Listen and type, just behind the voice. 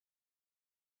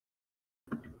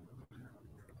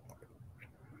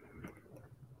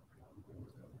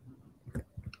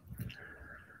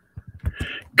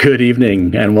Good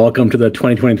evening and welcome to the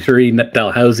 2023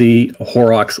 Dalhousie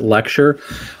Horrocks Lecture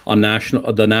on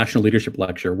the National Leadership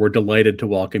Lecture. We're delighted to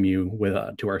welcome you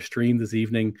to our stream this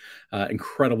evening.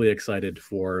 Incredibly excited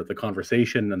for the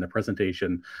conversation and the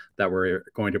presentation that we're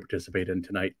going to participate in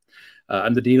tonight.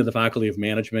 I'm the Dean of the Faculty of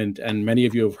Management, and many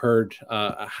of you have heard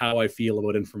how I feel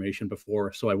about information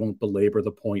before, so I won't belabor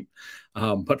the point.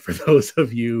 But for those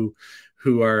of you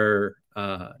who are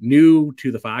new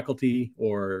to the faculty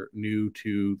or new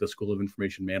to the School of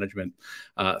Information Management,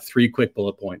 three quick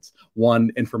bullet points.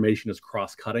 One, information is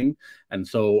cross-cutting. And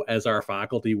so as our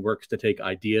faculty works to take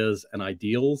ideas and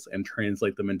ideals and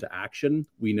translate them into action,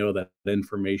 we know that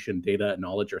information, data, and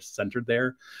knowledge are centered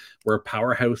there. We're a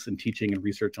powerhouse in teaching and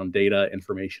research on data,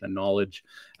 information, and knowledge,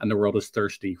 and the world is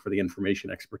thirsty for the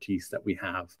information expertise that we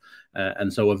have.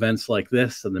 And so events like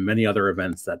this and the many other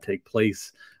events that take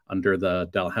place under the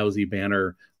Dalhousie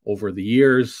banner over the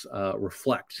years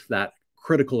reflect that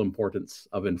critical importance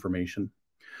of information.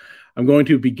 I'm going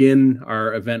to begin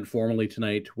our event formally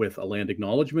tonight with a land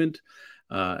acknowledgement,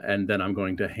 and then I'm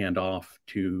going to hand off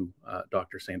to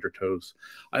Dr. Sandra Toes.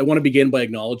 I want to begin by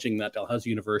acknowledging that Dalhousie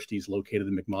University is located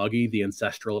in Mi'kma'ki, the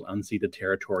ancestral and unceded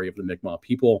territory of the Mi'kmaq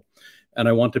people, and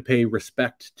I want to pay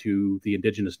respect to the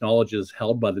Indigenous knowledges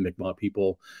held by the Mi'kmaq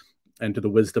people and to the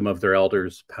wisdom of their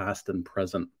elders, past and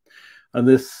present. On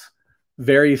this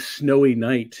very snowy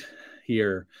night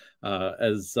here,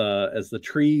 as the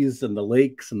trees and the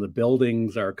lakes and the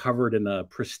buildings are covered in a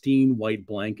pristine white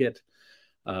blanket,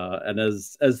 and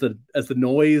as the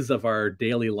noise of our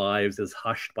daily lives is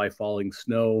hushed by falling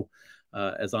snow,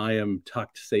 as I am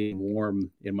tucked safe and warm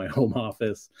in my home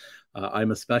office, I'm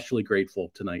especially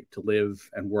grateful tonight to live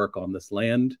and work on this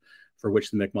land for which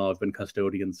the Mi'kmaq have been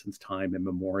custodians since time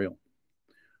immemorial.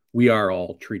 We are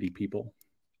all treaty people.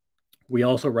 We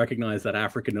also recognize that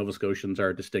African Nova Scotians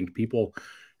are a distinct people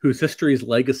whose histories,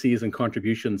 legacies, and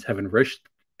contributions have enriched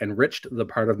the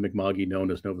part of Mi'kma'ki known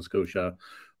as Nova Scotia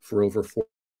for over 4.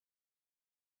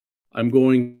 I'm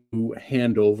going to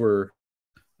hand over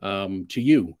to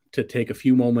you to take a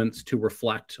few moments to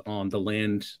reflect on the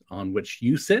land on which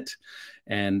you sit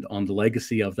and on the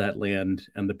legacy of that land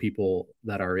and the people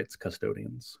that are its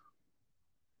custodians.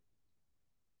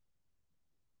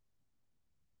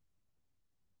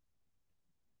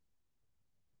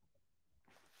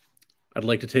 I'd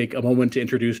like to take a moment to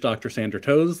introduce Dr. Sandra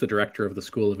Toes, the Director of the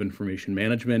School of Information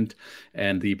Management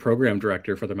and the Program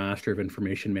Director for the Master of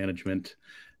Information Management.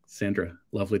 Sandra,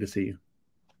 lovely to see you.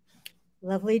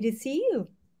 Lovely to see you,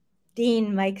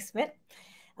 Dean Mike Smith,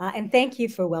 and thank you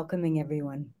for welcoming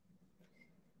everyone.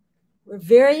 We're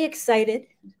very excited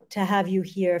to have you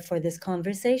here for this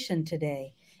conversation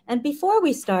today. And before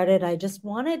we started, I just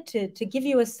wanted to give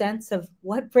you a sense of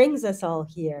what brings us all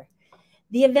here.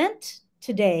 The event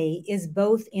today is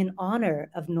both in honor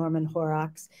of Norman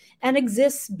Horrocks and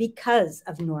exists because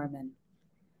of Norman.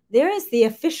 There is the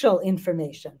official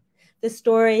information, the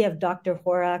story of Dr.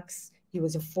 Horrocks. He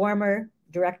was a former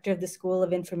director of the School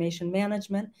of Information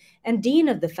Management and dean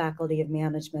of the Faculty of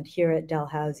Management here at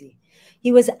Dalhousie.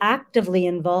 He was actively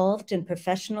involved in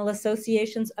professional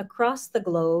associations across the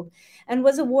globe and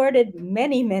was awarded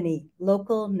many, many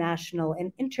local, national,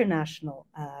 and international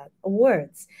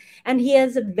awards. And he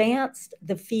has advanced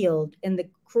the field in the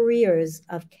careers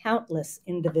of countless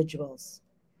individuals.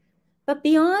 But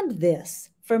beyond this,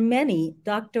 for many,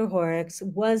 Dr. Horrocks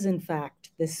was in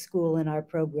fact the school in our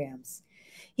programs.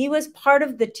 He was part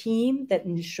of the team that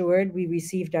ensured we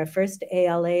received our first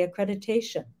ALA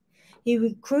accreditation. He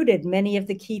recruited many of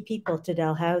the key people to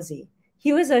Dalhousie.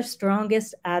 He was our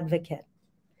strongest advocate.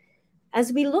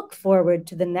 As we look forward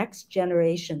to the next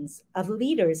generations of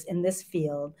leaders in this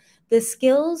field, the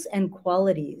skills and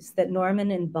qualities that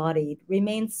Norman embodied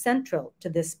remain central to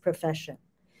this profession.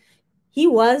 He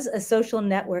was a social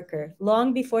networker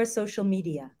long before social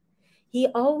media. He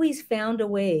always found a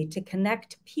way to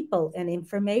connect people and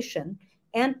information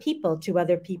and people to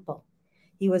other people.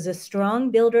 He was a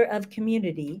strong builder of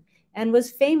community and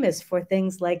was famous for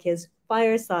things like his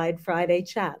Fireside Friday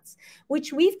chats,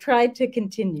 which we've tried to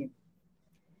continue.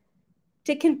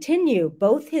 To continue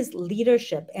both his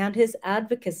leadership and his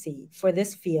advocacy for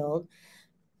this field,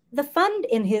 the fund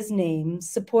in his name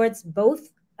supports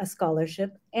both a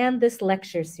scholarship and this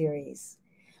lecture series.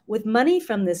 With money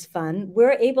from this fund,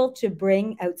 we're able to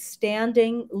bring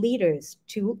outstanding leaders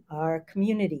to our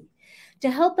community to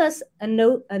help us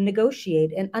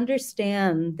negotiate and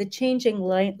understand the changing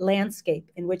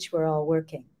landscape in which we're all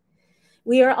working.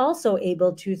 We are also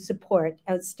able to support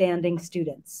outstanding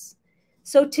students.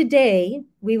 So today,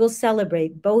 we will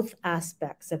celebrate both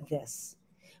aspects of this.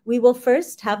 We will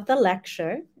first have the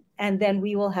lecture, and then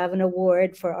we will have an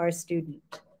award for our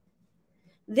student.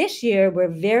 This year, we're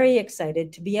very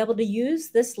excited to be able to use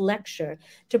this lecture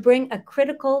to bring a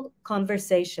critical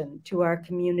conversation to our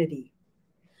community.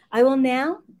 I will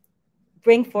now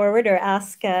bring forward or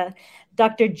ask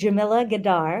Dr. Jamila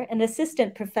Gadar, an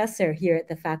assistant professor here at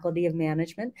the Faculty of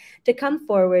Management, to come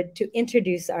forward to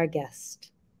introduce our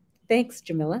guest. Thanks,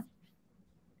 Jamila.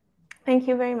 Thank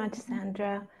you very much,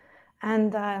 Sandra.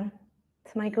 And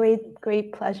it's my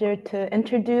great pleasure to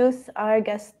introduce our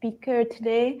guest speaker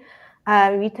today.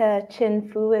 Rita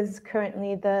Tjien Fooh is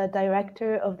currently the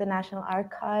director of the National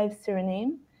Archives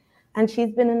Suriname, and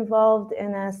she's been involved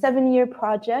in a 7-year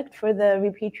project for the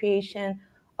repatriation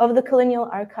of the colonial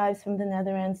archives from the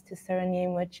Netherlands to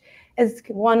Suriname, which is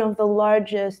one of the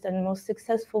largest and most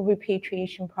successful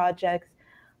repatriation projects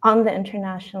on the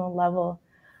international level.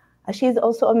 She's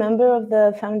also a member of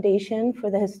the Foundation for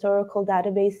the Historical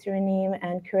Database Suriname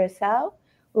and Curaçao,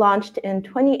 launched in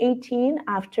 2018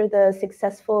 after the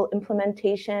successful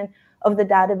implementation of the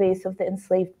database of the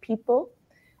enslaved people.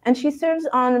 And she serves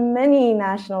on many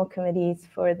national committees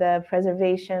for the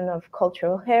preservation of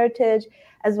cultural heritage,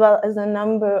 as well as a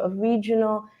number of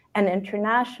regional and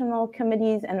international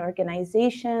committees and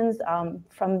organizations,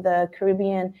 from the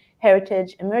Caribbean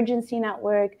Heritage Emergency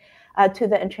Network to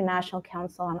the International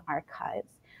Council on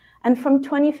Archives. And from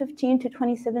 2015 to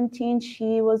 2017,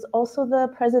 she was also the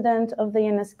president of the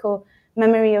UNESCO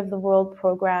Memory of the World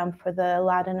program for the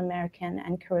Latin American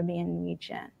and Caribbean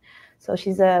region. So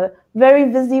she's a very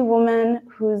busy woman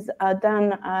who's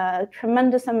done a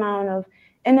tremendous amount of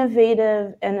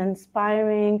innovative and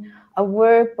inspiring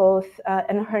work, both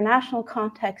in her national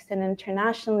context and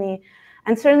internationally,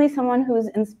 and certainly someone who's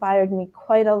inspired me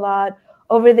quite a lot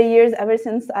over the years, ever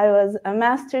since I was a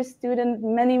master's student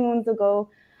many moons ago,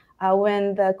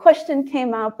 when the question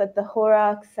came up at the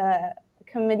Horrocks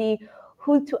committee,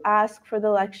 who to ask for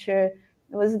the lecture.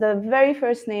 It was the very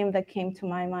first name that came to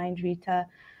my mind, Rita.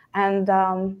 And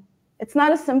it's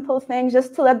not a simple thing,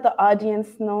 just to let the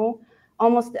audience know,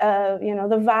 almost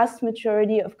the vast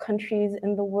majority of countries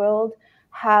in the world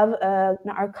have an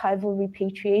archival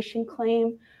repatriation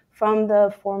claim from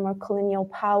the former colonial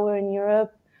power in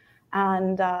Europe.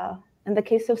 And in the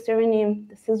case of Suriname,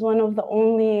 this is one of the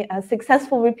only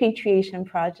successful repatriation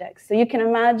projects. So you can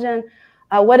imagine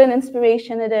what an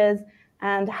inspiration it is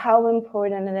and how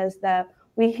important it is that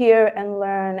we hear and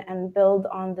learn and build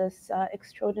on this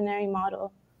extraordinary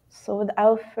model. So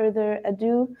without further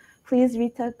ado, please,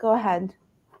 Rita, go ahead.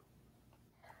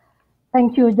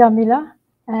 Thank you, Jamila,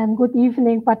 and good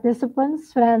evening,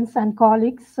 participants, friends, and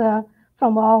colleagues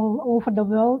from all over the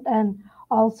world, and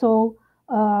also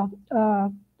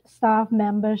staff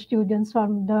members, students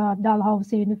from the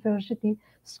Dalhousie University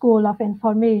School of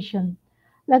Information.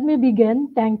 Let me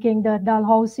begin thanking the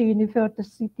Dalhousie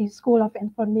University School of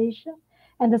Information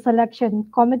and the selection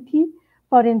committee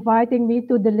for inviting me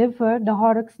to deliver the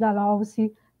Horrocks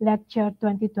Dalhousie Lecture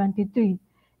 2023.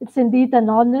 It's indeed an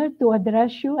honor to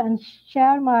address you and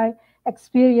share my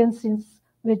experiences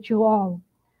with you all.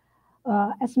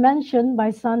 As mentioned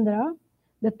by Sandra,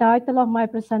 the title of my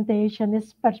presentation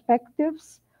is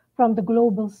Perspectives from the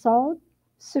Global South,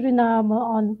 Suriname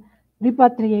on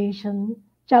Repatriation,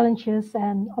 Challenges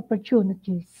and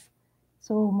Opportunities.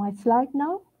 So my slide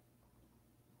now.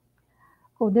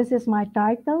 So this is my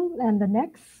title, and the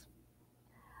next.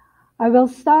 I will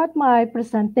start my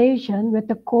presentation with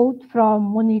a quote from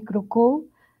Monique Rocco.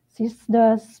 She's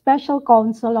the Special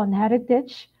Counsel on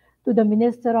Heritage to the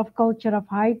Minister of Culture of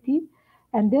Haiti.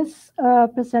 And this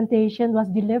presentation was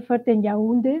delivered in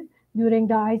Yaoundé during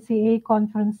the ICA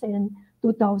conference in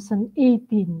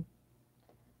 2018.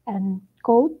 And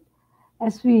quote,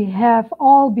 as we have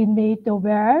all been made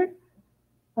aware,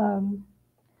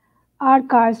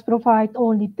 archives provide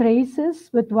only traces,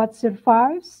 but what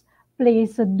survives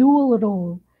plays a dual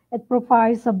role. It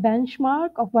provides a benchmark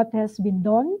of what has been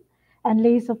done and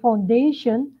lays a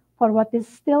foundation for what is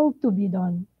still to be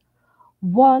done.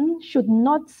 One should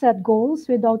not set goals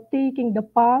without taking the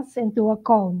past into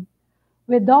account.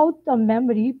 Without a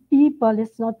memory, people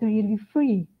is not really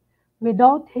free.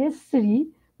 Without history,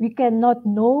 we cannot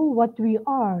know what we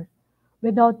are.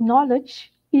 Without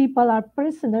knowledge, people are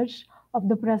prisoners of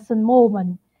the present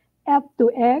moment, apt to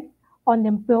act on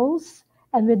impulse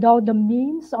and without the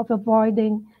means of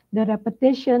avoiding the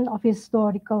repetition of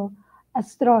historical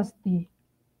atrocity.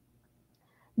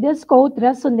 This quote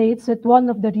resonates with one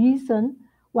of the reasons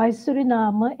why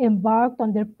Suriname embarked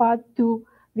on their path to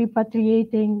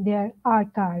repatriating their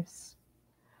archives.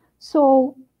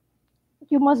 So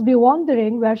you must be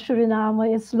wondering where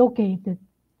Suriname is located.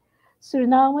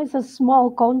 Suriname is a small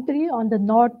country on the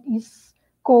northeast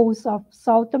coast of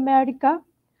South America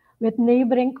with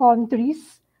neighboring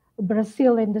countries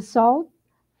Brazil in the south,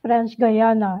 French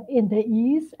Guiana in the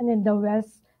east, and in the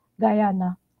west,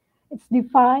 Guyana. It's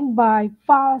defined by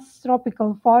vast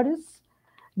tropical forests,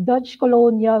 Dutch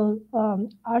colonial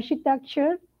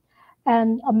architecture,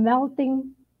 and a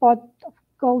melting pot of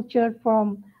culture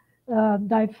from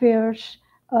diverse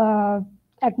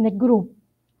ethnic groups.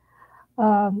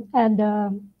 And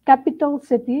the capital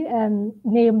city, and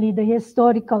namely the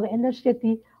historical inner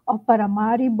city of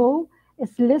Paramaribo,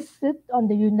 is listed on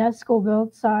the UNESCO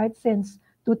World Site since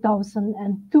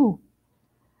 2002.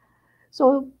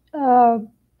 So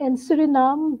in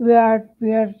Suriname,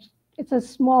 it's a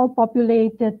small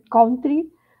populated country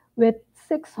with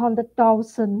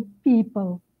 600,000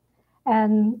 people.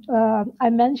 And I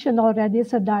mentioned already,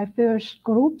 it's a diverse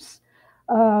groups.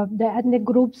 The ethnic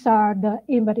groups are the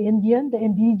Amerindian, the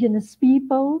indigenous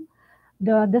people,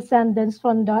 the descendants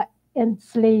from the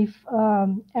enslaved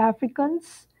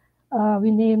Africans.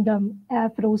 We name them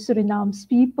Afro-Surinamese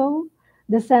people,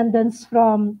 descendants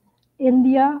from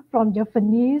India, from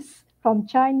Japanese, from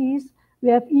Chinese. We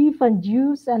have even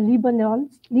Jews and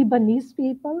Lebanese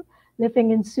people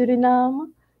living in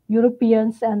Suriname,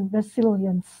 Europeans and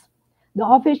Brazilians. The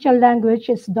official language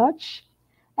is Dutch,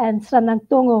 and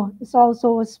Sanantongo is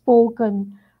also a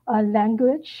spoken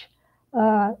language.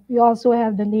 We also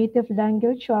have the native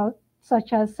language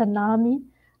such as Sanami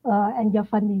and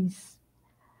Japanese.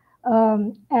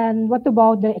 And what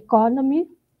about the economy?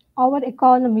 Our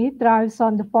economy thrives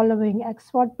on the following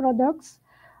export products,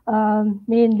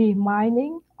 mainly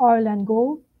mining, oil and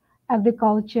gold,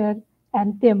 agriculture,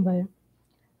 and timber.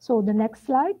 So the next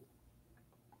slide.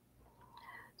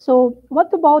 So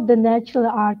what about the National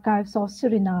Archives of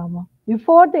Suriname?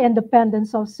 Before the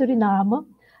independence of Suriname,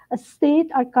 a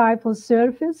state archival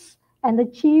service and the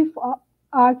chief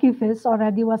archivist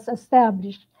already was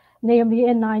established, namely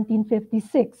in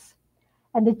 1956.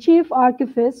 And the chief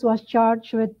archivist was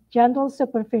charged with general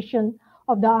supervision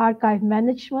of the archive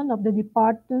management of the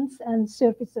departments and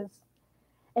services.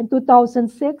 In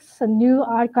 2006, a new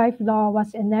archive law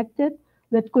was enacted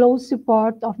with close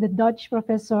support of the Dutch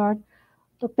professor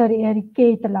Dr. Erik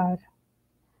Ketelaar.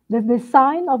 The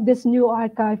design of this new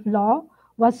archive law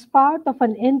was part of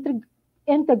an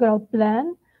integral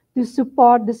plan to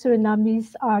support the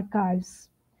Surinamese archives.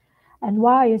 And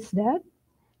why is that?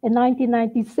 In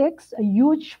 1996, a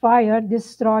huge fire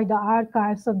destroyed the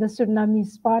archives of the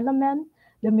Surinamese Parliament,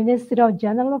 the Ministry of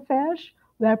General Affairs,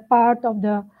 where part of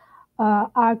the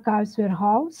archives were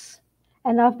housed.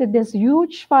 And after this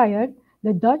huge fire,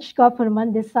 the Dutch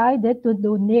government decided to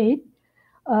donate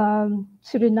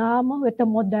Suriname with a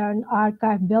modern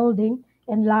archive building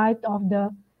in light of the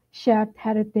shared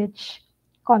heritage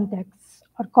context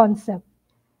or concept.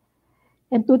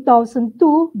 In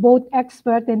 2002, both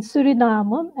experts in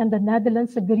Suriname and the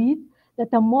Netherlands agreed that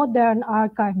a modern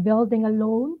archive building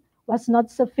alone was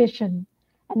not sufficient,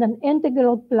 and an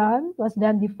integral plan was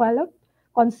then developed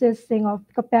consisting of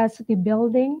capacity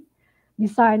building,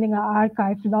 designing an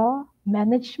archive law,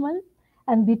 management,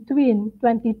 and between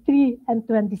 23 and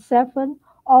 27,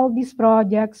 all these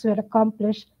projects were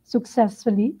accomplished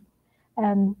successfully.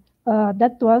 And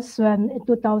that was when, in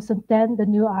 2010, the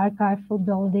new archival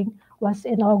building was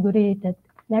inaugurated.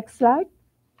 Next slide.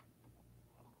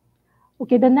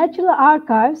 Okay, the National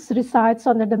Archives resides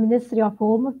under the Ministry of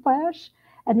Home Affairs,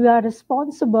 and we are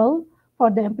responsible for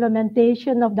the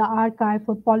implementation of the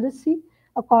archival policy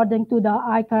according to the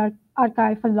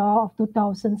archival law of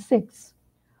 2006.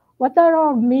 What are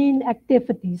our main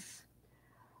activities?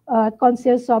 It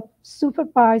consists of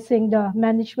supervising the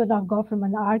management of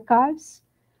government archives,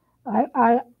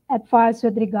 our advice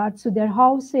with regards to their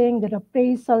housing, their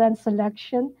appraisal and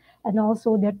selection, and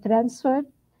also their transfer,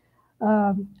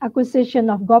 acquisition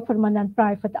of government and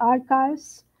private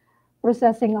archives,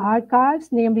 processing archives,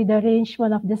 namely the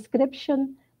arrangement of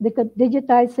description,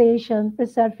 digitization,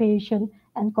 preservation,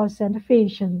 and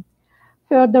conservation.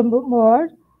 Furthermore,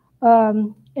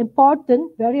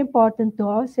 very important to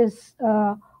us is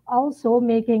also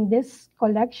making this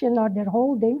collection or their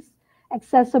holdings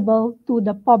accessible to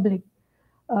the public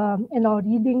in our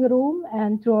reading room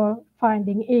and through our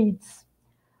finding aids.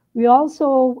 We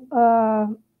also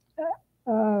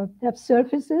have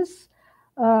services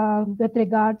with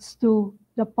regards to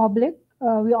the public.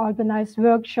 We organize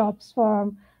workshops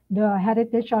for the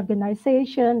heritage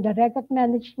organization, the record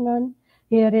management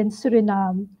here in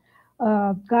Suriname,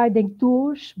 guiding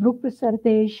tours, book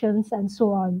presentations, and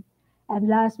so on. And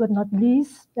last but not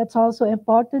least, that's also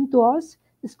important to us,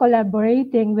 is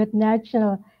collaborating with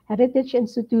national heritage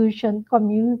institution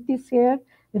communities here,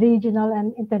 regional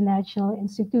and international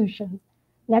institutions.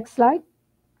 Next slide.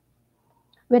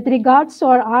 With regards to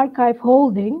our archive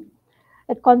holding,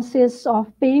 It consists of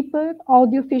paper,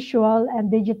 audiovisual, and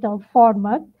digital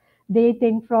format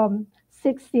dating from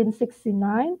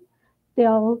 1669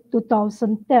 till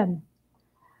 2010.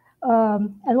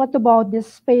 And what about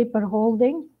this paper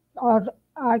holding or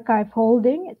archive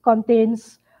holding? It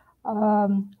contains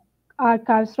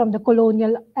archives from the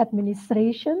colonial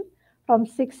administration from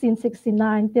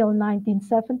 1669 till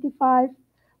 1975,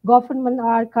 government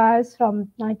archives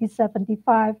from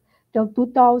 1975 till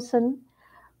 2000.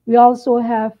 We also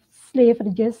have slave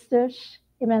registers,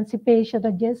 emancipation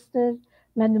register,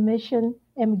 manumission,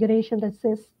 immigration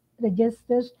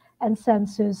registers, and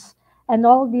census. And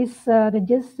all these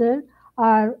registers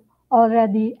are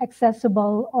already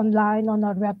accessible online on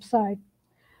our website.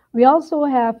 We also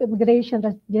have immigration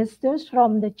registers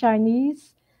from the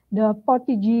Chinese, the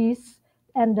Portuguese,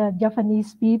 and the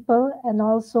Japanese people, and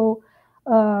also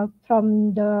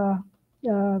from the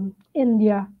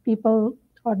India people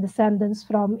or descendants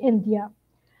from India.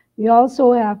 We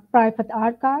also have private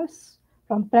archives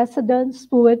from presidents,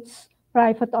 poets,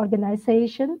 private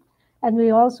organization, and we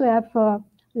also have a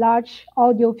large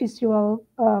audiovisual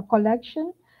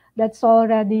collection that's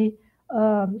already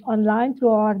online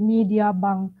through our media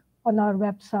bank on our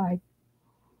website.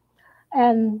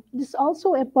 And it's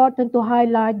also important to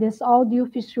highlight this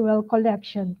audiovisual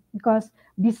collection because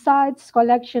besides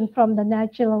collection from the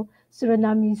National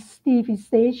Surinamese TV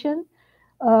station,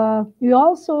 we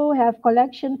also have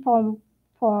collection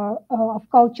of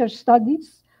culture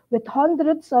studies with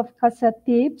hundreds of cassette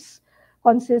tapes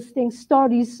consisting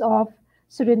stories of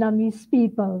Surinamese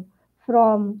people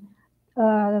from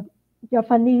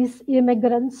Japanese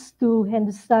immigrants to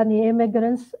Hindustani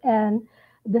immigrants and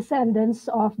descendants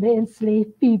of the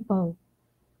enslaved people.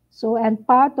 So, and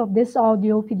part of this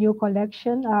audio video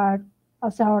collection are,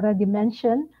 as I already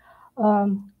mentioned,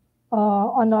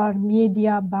 on our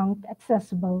media bank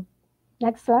accessible.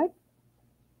 Next slide.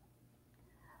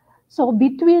 So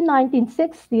between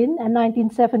 1916 and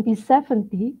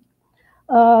 1970,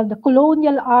 the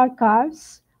colonial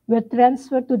archives were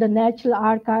transferred to the National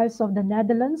Archives of the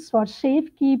Netherlands for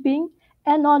safekeeping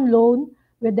and on loan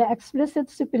with the explicit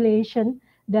stipulation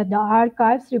that the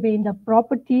archives remain the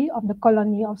property of the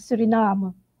colony of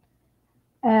Suriname.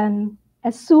 And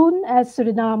as soon as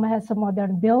Suriname has a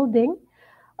modern building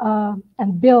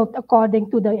and built according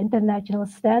to the international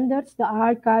standards, the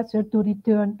archives were to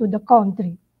return to the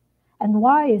country. And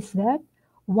why is that?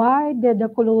 Why did the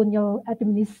colonial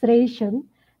administration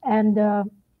and the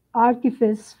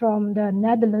archivists from the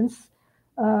Netherlands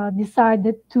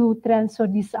decided to transfer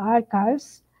these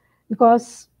archives?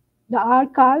 Because the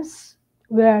archives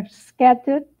were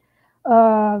scattered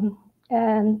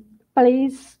and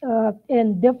placed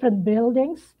in different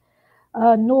buildings.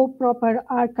 No proper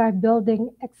archive building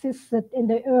existed in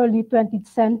the early 20th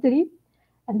century.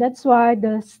 And that's why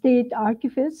the state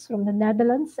archivists from the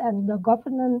Netherlands and the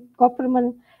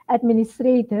government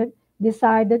administrator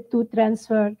decided to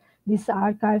transfer these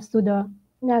archives to the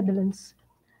Netherlands.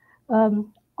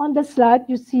 On the slide,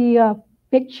 you see a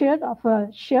picture of a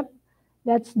ship.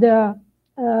 That's the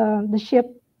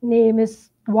ship name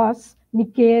was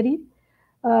Nikeri.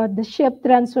 The ship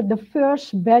transferred the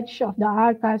first batch of the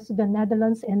archives to the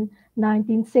Netherlands in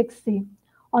 1960.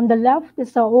 On the left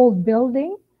is an old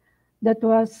building that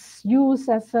was used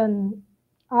as an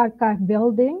archive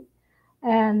building.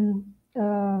 And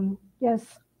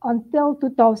yes, until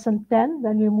 2010,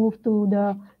 when we moved to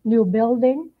the new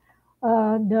building,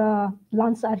 the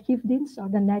Landsarchiefdienst or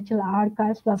the National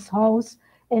Archives was housed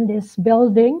in this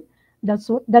building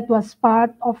that was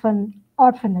part of an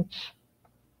orphanage.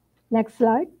 Next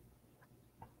slide.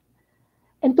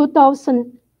 In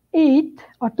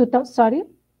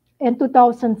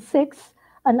 2006,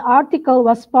 an article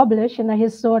was published in a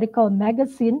historical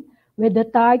magazine with the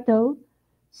title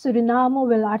Suriname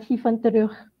wil archieven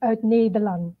terug uit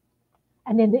Nederland.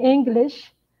 And in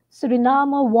English,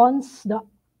 Suriname wants the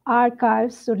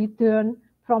archives to return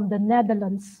from the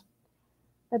Netherlands.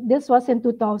 This was in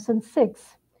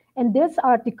 2006. In this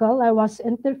article, I was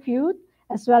interviewed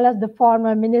as well as the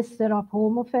former Minister of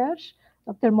Home Affairs,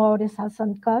 Dr. Maurice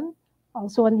Hassan Khan,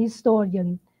 also an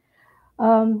historian.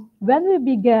 When we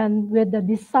began with the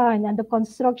design and the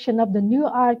construction of the new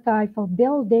archival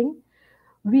building,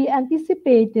 we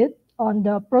anticipated on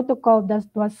the protocol that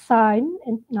was signed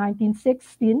in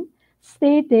 1916,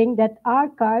 stating that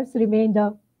archives remain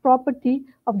the property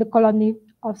of the colony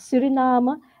of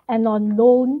Suriname and on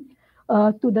loan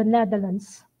to the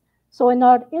Netherlands. So in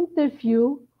our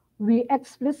interview, we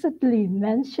explicitly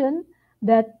mentioned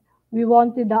that we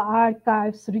wanted the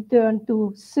archives returned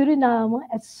to Suriname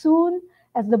as soon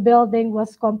as the building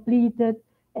was completed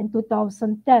in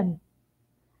 2010.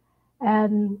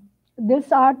 And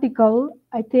this article,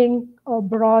 I think,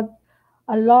 brought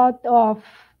a lot of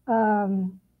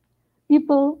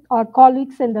people or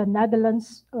colleagues in the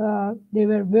Netherlands. They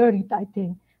were worried, I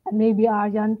think, and maybe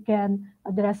Arjan can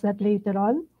address that later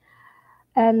on.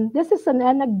 And this is an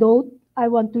anecdote I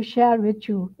want to share with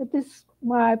you. It is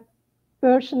my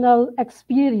personal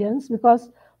experience because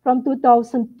from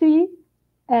 2003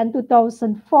 and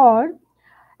 2004,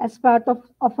 as part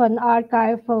of an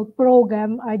archival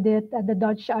program I did at the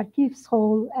Dutch Archives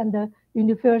and the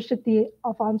University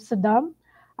of Amsterdam,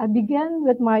 I began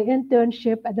with my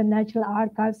internship at the National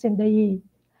Archives in The Hague.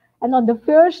 And on the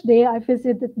first day, I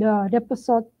visited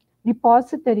the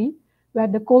repository where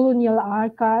the colonial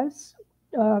archives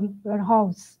were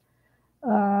housed.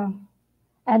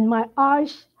 And my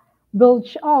eyes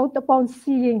bulged out upon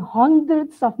seeing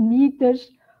hundreds of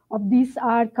meters of these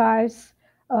archives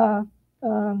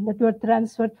that were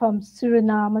transferred from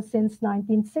Suriname since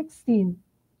 1916.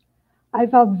 I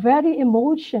felt very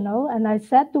emotional, and I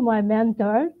said to my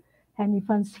mentor, Henny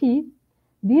van Schie,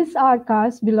 these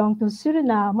archives belong to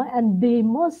Suriname and they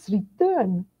must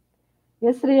return.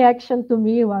 His reaction to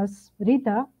me was,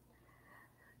 Rita,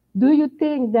 do you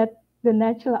think that the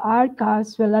National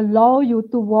Archives will allow you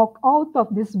to walk out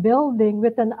of this building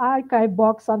with an archive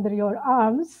box under your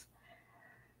arms?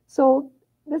 So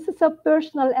this is a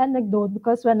personal anecdote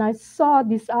because when I saw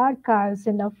these archives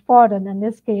in a foreign, in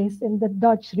this case, in the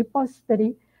Dutch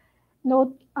repository,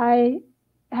 I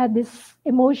had this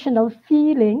emotional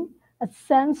feeling, a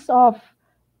sense of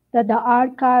that the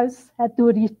archives had to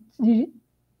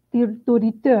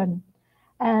return.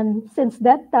 And since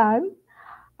that time,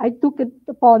 I took it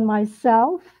upon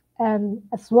myself and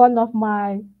as one of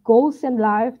my goals in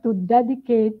life to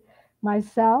dedicate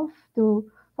myself for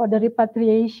the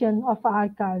repatriation of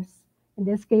archives, in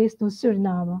this case to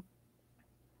Suriname.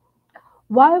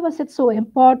 Why was it so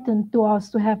important to us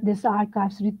to have these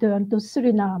archives returned to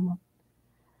Suriname?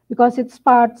 Because it's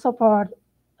part of our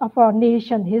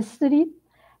nation history,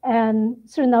 and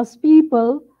Suriname's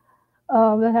people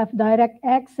will have direct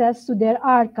access to their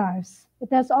archives.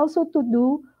 It has also to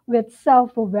do with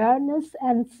self-awareness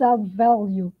and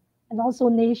self-value, and also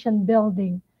nation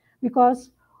building, because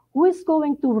who is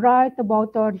going to write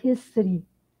about our history?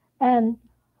 And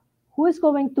who is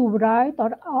going to write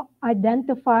or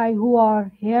identify who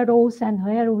our heroes and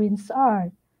heroines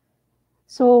are?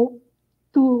 So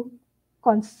to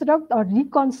construct or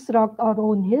reconstruct our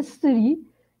own history,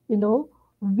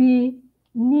 we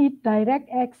need direct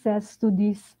access to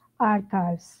these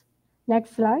archives.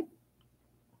 Next slide.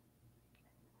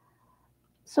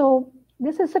 So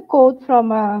this is a quote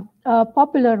from a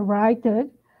popular writer,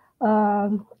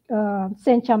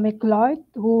 Cynthia McLeod,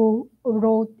 who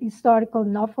wrote historical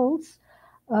novels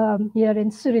here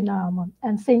in Suriname.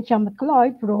 And Cynthia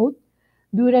McLeod wrote,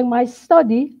 during my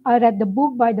study, I read the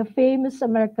book by the famous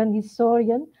American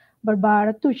historian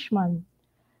Barbara Tushman.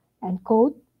 And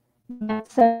quote,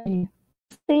 the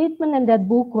statement in that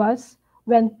book was,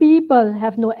 when people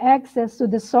have no access to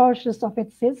the sources of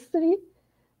its history,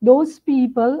 those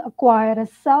people acquire a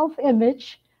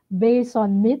self-image based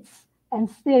on myths and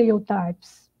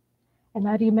stereotypes. And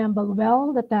I remember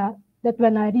well that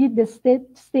when I read this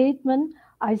statement,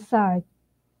 I sighed.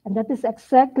 And that is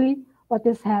exactly what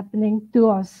is happening to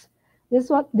us. This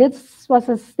was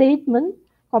a statement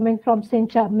coming from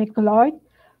Cynthia McLeod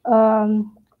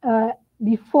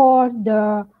before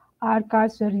the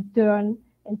archives were returned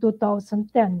in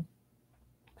 2010.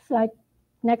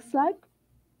 Next slide.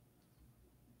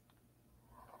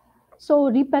 So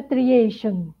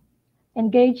repatriation,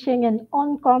 engaging in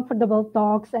uncomfortable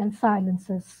talks and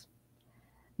silences.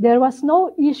 There was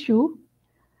no issue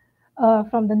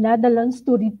from the Netherlands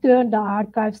to return the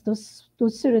archives to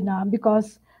Suriname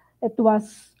because it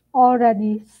was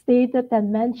already stated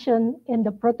and mentioned in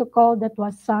the protocol that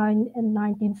was signed in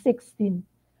 1916.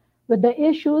 But the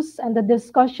issues and the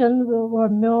discussion were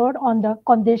more on the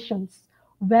conditions,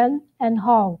 when and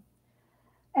how.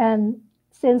 And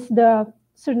since the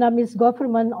Surinamese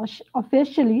government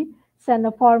officially sent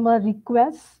a formal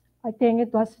request, I think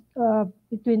it was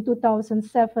between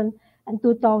 2007 and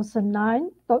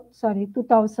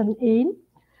 2008,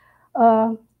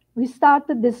 we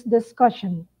started this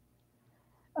discussion.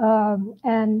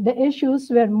 And the issues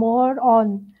were more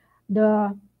on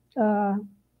the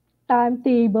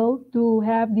timetable to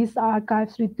have these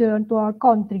archives returned to our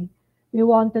country. We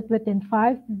wanted within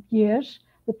 5 years,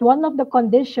 but one of the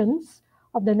conditions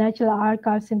of the National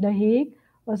Archives in The Hague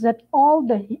was that all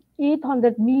the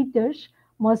 800 meters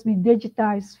must be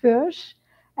digitized first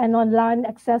and online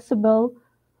accessible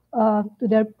to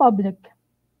their public.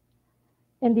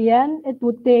 In the end, it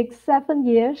would take 7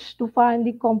 years to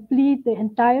finally complete the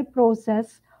entire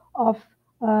process of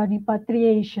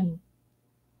repatriation.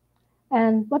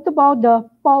 And what about the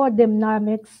power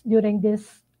dynamics during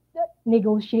this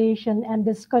negotiation and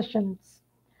discussions?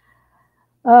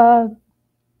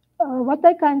 What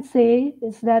I can say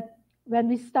is that when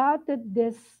we started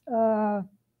this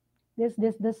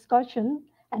discussion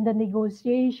and the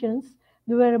negotiations,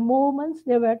 there were moments,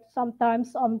 there were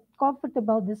sometimes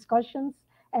uncomfortable discussions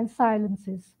and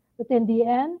silences. But in the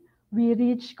end, we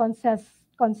reached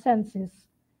consensus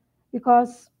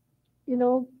because, you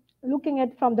know, looking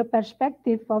at from the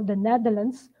perspective of the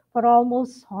Netherlands, for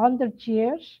almost 100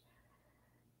 years,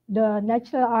 the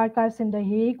National Archives in The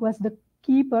Hague was the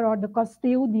keeper or the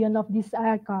custodian of these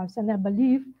archives. And I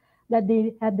believe that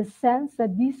they had the sense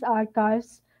that these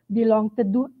archives belonged to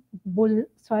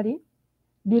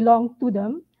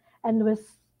them and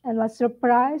was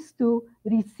surprised to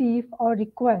receive our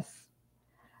requests.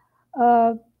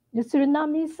 The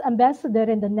Surinamese ambassador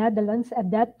in the Netherlands at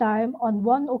that time, on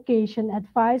one occasion,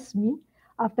 advised me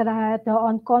after I had an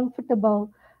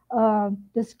uncomfortable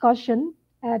discussion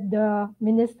at the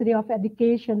Ministry of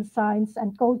Education, Science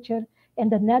and Culture in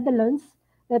the Netherlands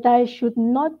that I should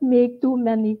not make too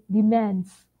many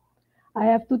demands. I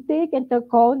have to take into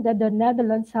account that the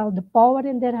Netherlands held the power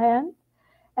in their hand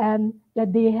and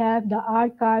that they have the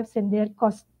archives in their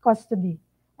custody.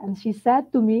 And she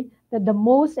said to me that the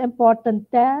most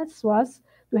important task was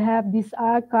to have these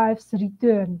archives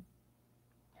returned.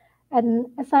 And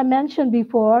as I mentioned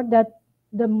before, that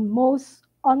the most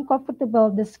uncomfortable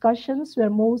discussions were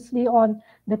mostly on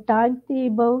the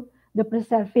timetable, the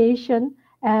preservation,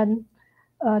 and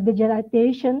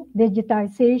digitization,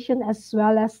 as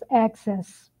well as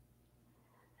access.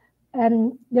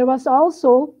 And there was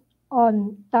also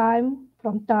on time,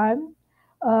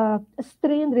 a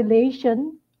strained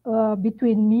relation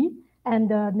between me and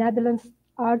the Netherlands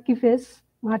archivist,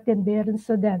 Martin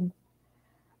Berendsen.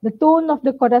 The tone of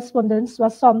the correspondence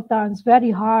was sometimes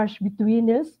very harsh between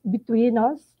us,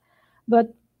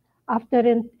 but after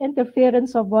an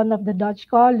interference of one of the Dutch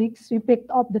colleagues, we picked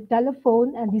up the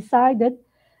telephone and decided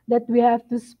that we have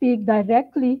to speak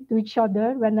directly to each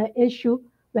other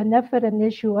whenever an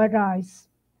issue arises.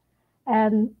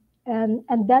 And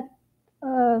that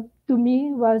to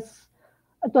me was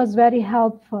very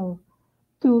helpful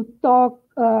to talk,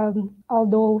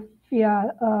 although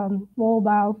via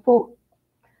mobile phone.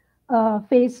 I'm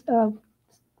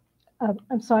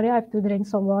sorry, I have to drink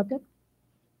some water.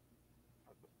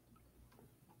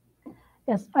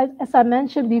 Yes, as I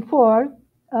mentioned before,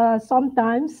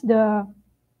 sometimes the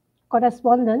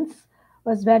correspondence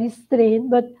was very strained,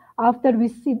 but after we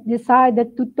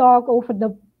decided to talk over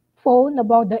the phone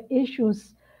about the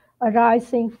issues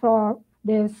arising from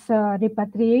this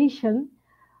repatriation,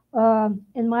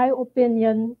 in my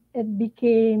opinion, it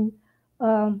became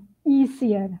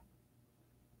easier.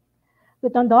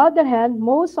 But on the other hand,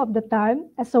 most of the time,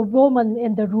 as a woman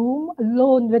in the room,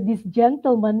 alone with these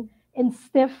gentlemen in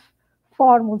stiff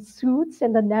formal suits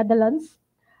in the Netherlands,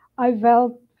 I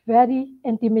felt very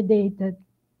intimidated.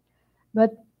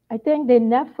 But I think they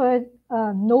never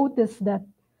noticed that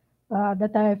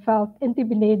I felt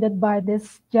intimidated by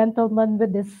this gentleman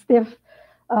with this stiff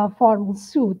formal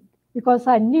suit, because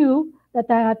I knew that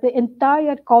I had the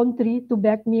entire country to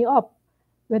back me up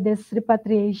with this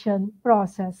repatriation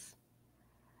process.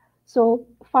 So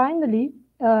finally,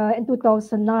 in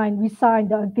 2009, we signed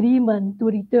the agreement to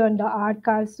return the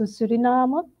archives to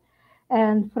Suriname.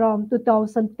 And from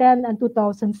 2010 and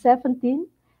 2017,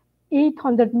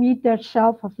 800-meter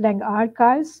shelf-of-length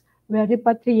archives were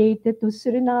repatriated to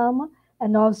Suriname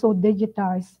and also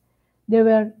digitized. They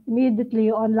were immediately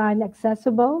online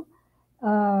accessible,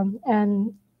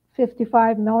 and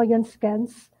 55 million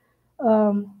scans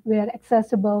were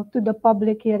accessible to the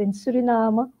public here in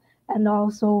Suriname and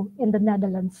also in the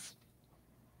Netherlands.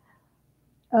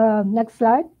 Next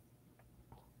slide.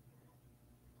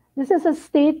 This is a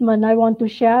statement I want to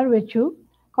share with you,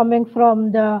 coming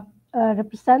from the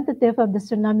representative of the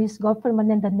Surinamese government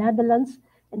in the Netherlands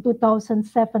in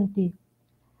 2017.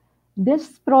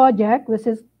 This project,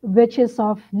 which is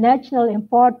of national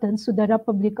importance to the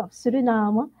Republic of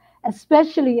Suriname,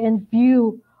 especially in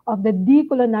view of the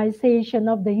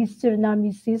decolonization of the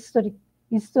Surinamese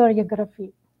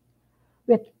historiography.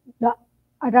 With the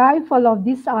arrival of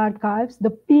these archives,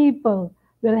 the people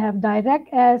will have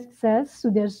direct access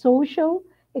to their social,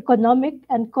 economic,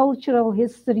 and cultural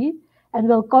history and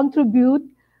will contribute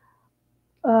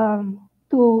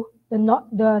to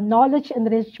the knowledge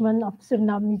enrichment of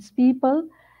Surinamese people,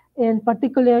 in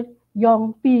particular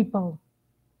young people.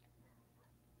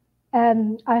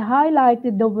 And I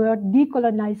highlighted the word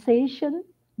decolonization,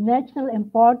 national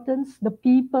importance, the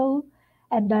people,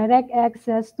 and direct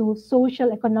access to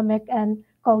social, economic, and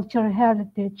cultural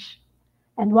heritage.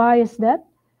 And why is that?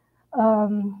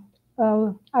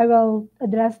 I will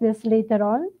address this later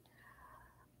on.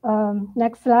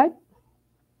 Next slide.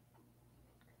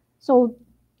 So,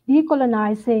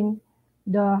 decolonizing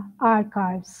the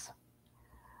archives.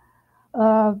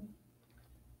 The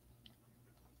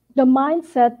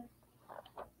mindset,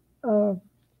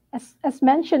 as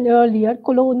mentioned earlier,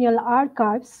 colonial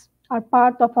archives are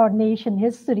part of our nation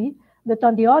history, but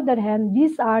on the other hand,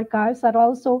 these archives are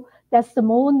also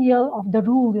testimonial of the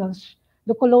rulers,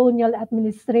 the colonial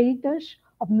administrators,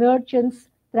 of merchants'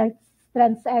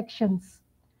 transactions.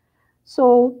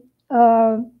 So,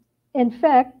 in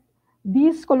fact,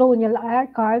 these colonial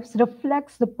archives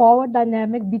reflects the power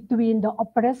dynamic between the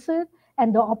oppressor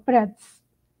and the oppressed.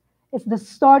 It's the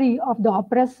story of the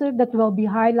oppressor that will be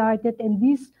highlighted in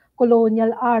these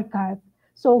colonial archives.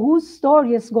 So whose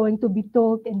story is going to be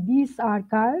told in these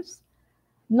archives?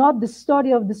 Not the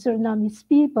story of the Surinamese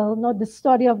people, not the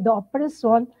story of the oppressed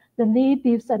one, the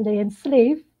natives and the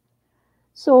enslaved.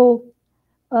 So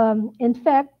in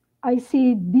fact, I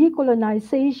see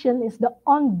decolonization is the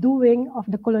undoing of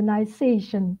the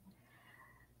colonization.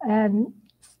 And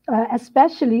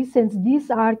especially since these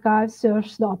archives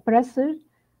serves the oppressor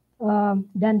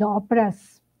than the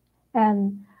oppressed.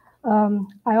 And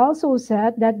I also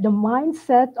said that the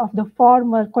mindset of the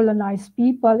former colonized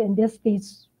people, in this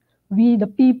case, we the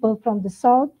people from the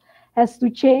South, has to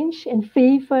change in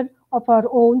favor of our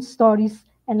own stories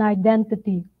and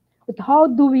identity. But how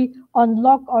do we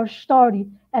unlock our story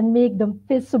and make them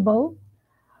visible?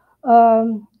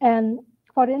 And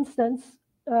for instance,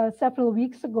 several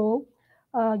weeks ago,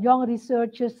 young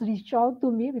researchers reached out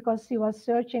to me because she was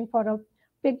searching for a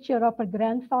picture of her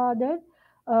grandfather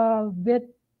with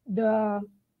the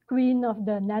Queen of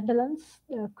the Netherlands,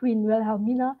 Queen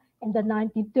Wilhelmina, in the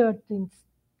 1930s.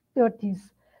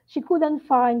 She couldn't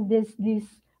find this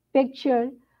picture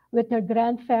with her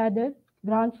grandfather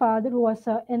who was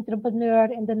an entrepreneur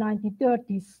in the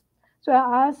 1930s. So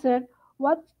I asked her,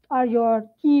 what are your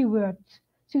keywords?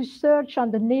 She searched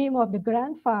on the name of the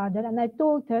grandfather, and I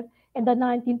told her in the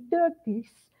 1930s,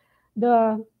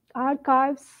 the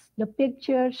archives, the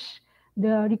pictures,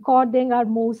 the recording are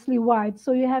mostly white.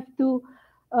 So you have to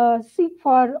seek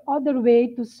for other way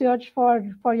to search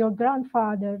for your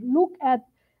grandfather. Look at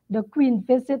the Queen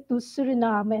visit to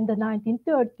Suriname in the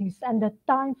 1930s and the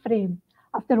time frame.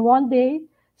 After one day,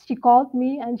 she called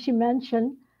me and she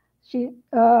mentioned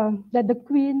that the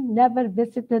Queen never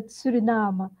visited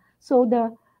Suriname. So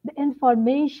the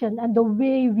information and the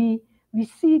way we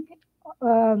seek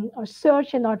or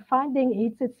search and our finding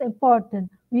aids, it's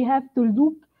important. We have to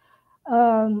look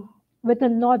with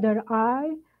another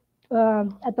eye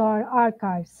at our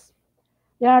archives.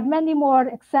 There are many more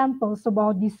examples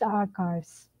about these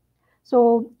archives.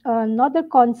 So another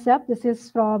concept, this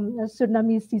is from a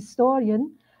Surinamese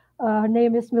historian, her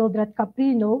name is Mildred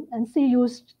Caprino, and she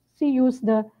used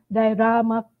the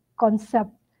diorama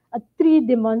concept, a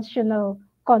three-dimensional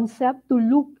concept to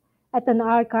look at an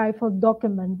archival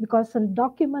document, because a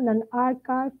document, an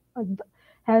archive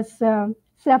has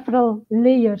several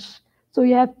layers. So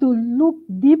you have to look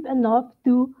deep enough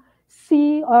to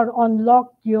see or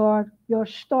unlock your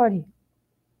story.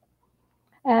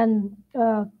 And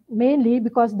mainly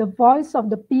because the voice of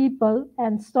the people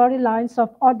and storylines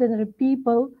of ordinary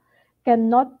people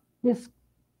cannot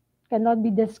be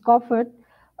discovered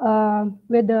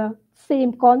with the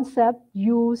same concept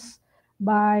used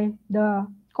by the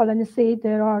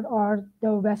colonizer or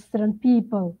the Western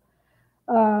people.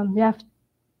 You have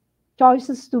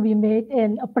choices to be made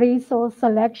in appraisal,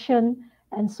 selection,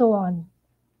 and so on.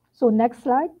 So next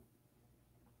slide.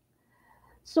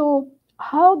 So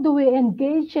how do we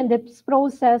engage in this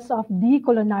process of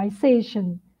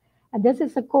decolonization? And this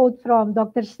is a quote from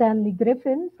Dr. Stanley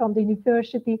Griffin from the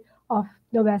University of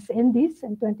the West Indies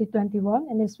in 2021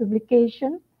 in his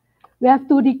publication. We have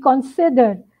to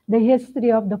reconsider the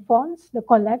history of the fonts, the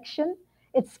collection,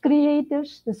 its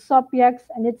creators, the subjects,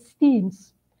 and its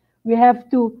themes. We have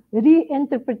to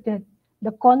reinterpret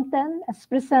the content as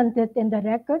presented in the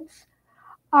records.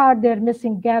 Are there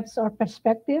missing gaps or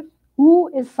perspective? Who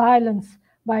is silenced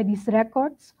by these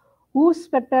records? Whose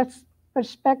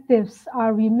perspectives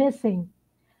are we missing?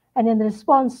 And in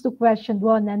response to question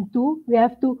 1 and 2, we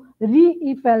have to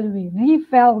revalue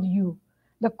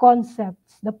the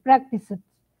concepts, the practices,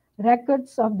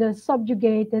 records of the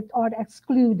subjugated or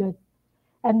excluded.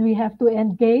 And we have to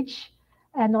engage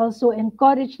and also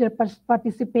encourage their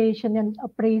participation in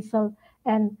appraisal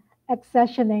and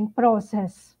accessioning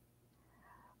process.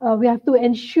 We have to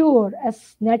ensure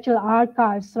as National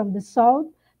Archives from the South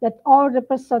that all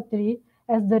repository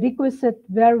has the requisite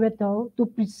wherewithal to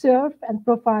preserve and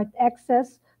provide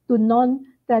access to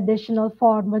non-traditional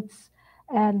formats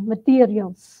and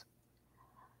materials.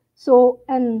 So,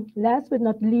 and last but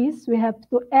not least, we have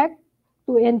to act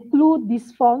to include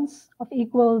these funds of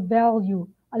equal value,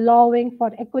 allowing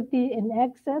for equity in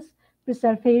access,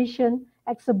 preservation,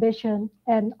 exhibition,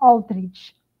 and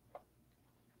outreach.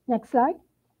 Next slide.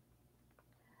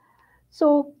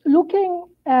 So looking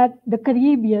at the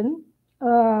Caribbean,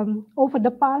 over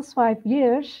the past 5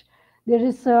 years, there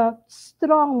is a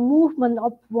strong movement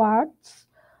upwards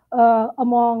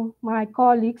among my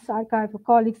colleagues, archival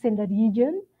colleagues in the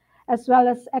region, as well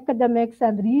as academics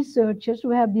and researchers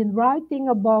who have been writing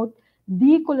about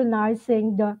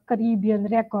decolonizing the Caribbean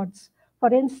records.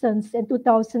 For instance, in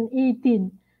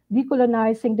 2018,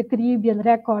 Decolonizing the Caribbean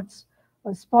Records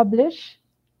was published.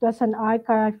 It was an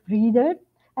archive reader,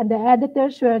 and the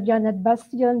editors were Janet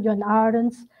Bastian, John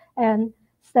Ahrens, and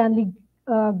Stanley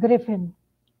Griffin.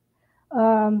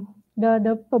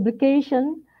 The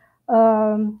publication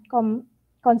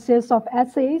consists of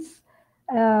essays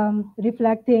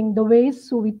reflecting the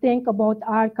ways we think about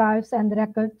archives and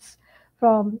records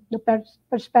from the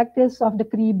perspectives of the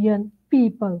Caribbean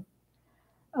people.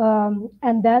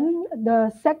 And then the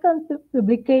second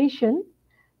publication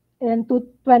in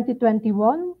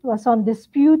 2021 was on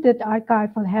disputed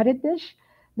archival heritage.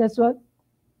 That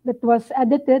was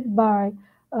edited by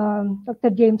Dr.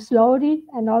 James Lowry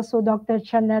and also Dr.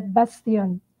 Janet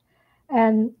Bastian.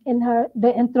 And in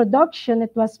the introduction,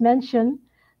 it was mentioned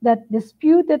that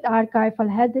disputed archival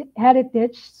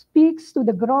heritage speaks to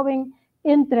the growing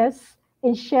interest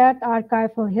in shared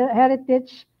archival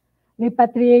heritage,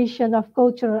 repatriation of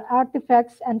cultural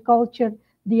artifacts, and culture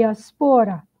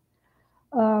diaspora.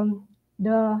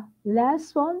 The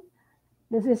last one,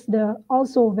 this is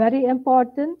also very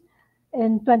important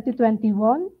in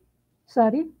 2022.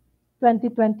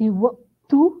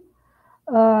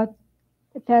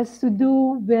 It has to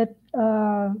do with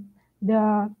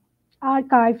the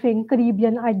archiving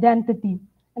Caribbean identity.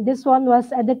 And this one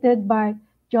was edited by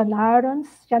John Ahrens,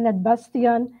 Janet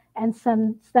Bastian, and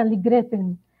Stanley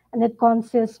Griffin. And it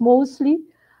consists mostly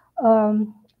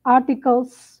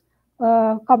articles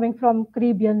coming from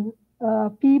Caribbean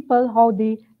people, how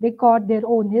they record their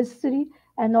own history,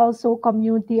 and also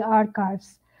community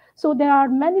archives. So there are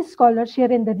many scholars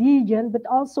here in the region, but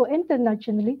also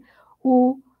internationally,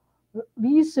 who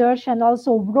researched and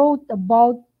also wrote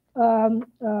about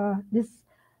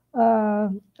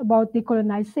about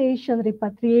decolonization,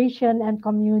 repatriation, and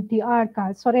community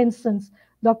archives. For instance,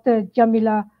 Dr.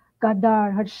 Jamila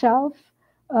Gadar herself,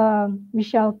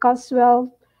 Michelle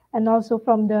Caswell, and also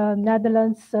from the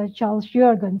Netherlands, Charles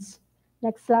Jurgens.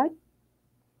 Next slide.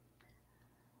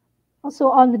 Also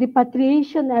on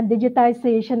repatriation and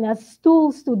digitization as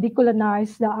tools to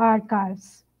decolonize the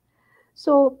archives.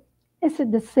 So is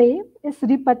it the same? Is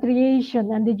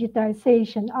repatriation and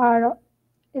digitization,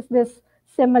 is this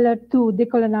similar to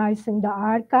decolonizing the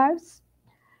archives?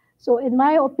 So in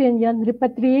my opinion,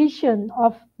 repatriation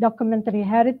of documentary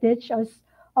heritage is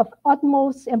of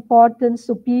utmost importance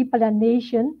to people and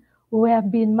nations who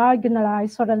have been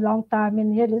marginalized for a long time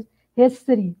in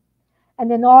history.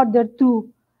 And in order to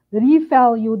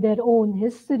revalue their own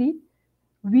history,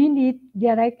 we need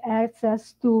direct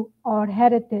access to our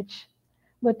heritage.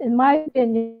 But in my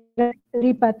opinion,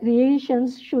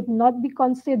 repatriations should not be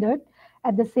considered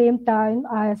at the same time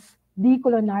as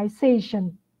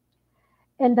decolonization.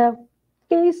 In the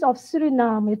case of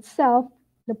Suriname itself,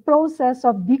 the process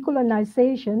of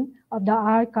decolonization of the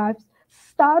archives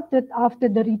started after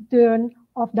the return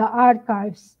of the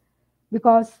archives,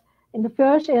 because in the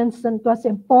first instance, it was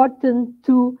important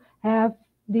to have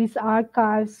these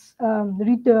archives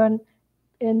return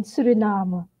in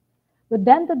Suriname. But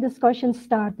then the discussion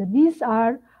started. These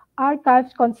are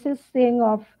archives consisting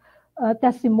of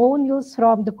testimonials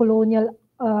from the colonial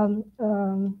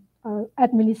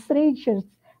administrations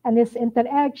and its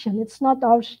interaction. It's not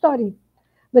our story.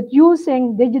 But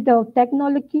using digital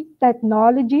technology,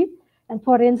 and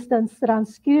for instance,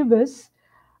 transcribers,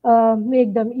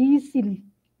 make them easily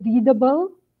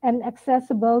readable and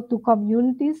accessible to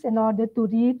communities in order to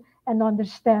read and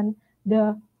understand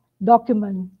the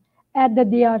document. Add the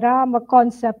diorama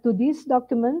concept to this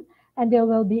document, and they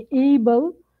will be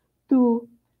able to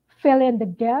fill in the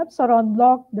gaps or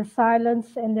unlock the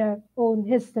silence in their own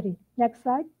history. Next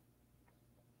slide.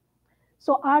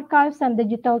 So archives and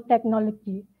digital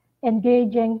technology,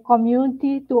 engaging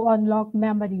community to unlock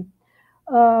memory.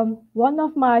 One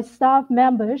of my staff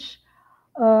members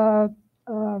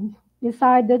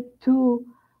decided to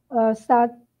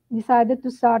start decided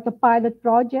to start a pilot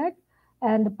project.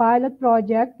 And the pilot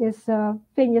project is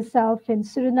Find Yourself in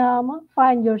Suriname,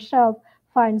 Find Yourself,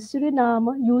 Find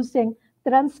Suriname, using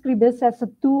transcribers as a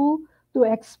tool to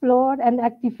explore and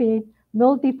activate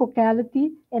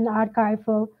multifocality in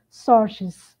archival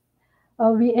sources.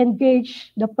 We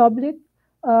engage the public,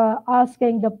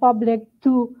 asking the public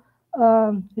to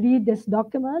read this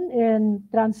document in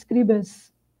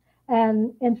transcribers.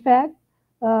 And in fact,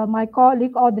 my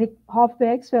colleague Audrey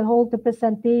Hofwegs will hold the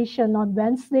presentation on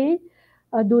Wednesday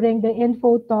during the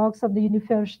info talks of the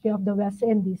University of the West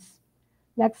Indies.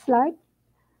 Next slide.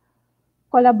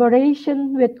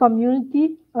 Collaboration with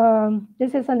community.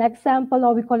 This is an example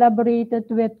how we collaborated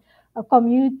with a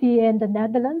community in the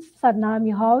Netherlands,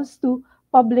 Suriname House, to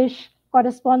publish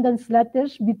correspondence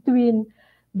letters between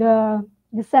the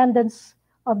descendants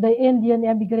of the Indian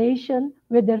emigration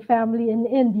with their family in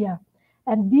India.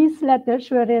 And these letters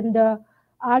were in the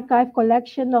archive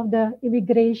collection of the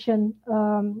immigration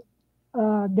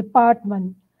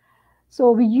department.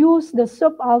 So we use the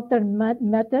subaltern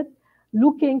method,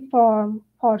 looking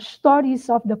for stories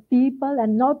of the people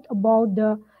and not about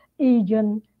the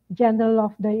agent general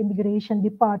of the immigration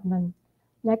department.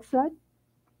 Next slide.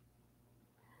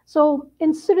 So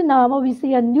in Suriname, we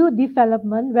see a new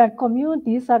development where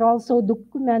communities are also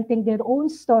documenting their own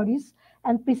stories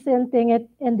and presenting it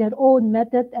in their own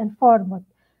method and format.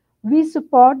 We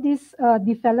support this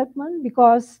development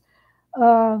because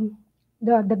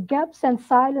the gaps and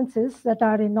silences that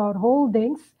are in our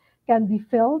holdings can be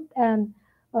filled, and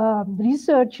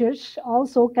researchers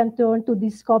also can turn to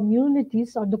these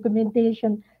communities or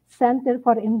documentation center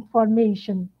for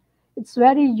information. It's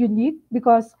very unique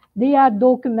because they are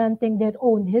documenting their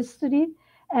own history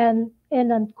and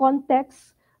in a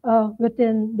context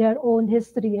within their own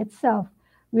history itself.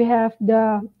 We have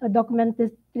the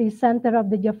documentary center of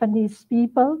the Japanese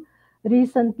people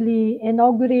recently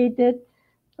inaugurated.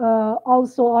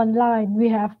 Also online, we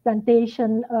have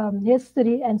plantation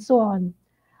history and so on.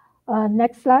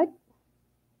 Next slide.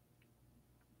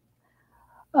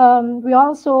 We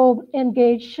also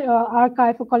engage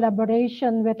archival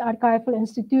collaboration with archival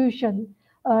institutions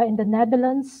in the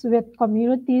Netherlands, with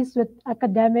communities, with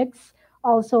academics,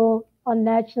 also on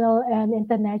national and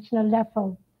international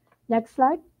level. Next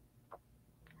slide.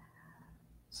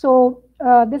 So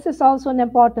this is also an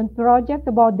important project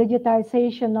about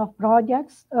digitization of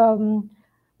projects.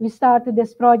 We started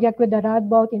this project with the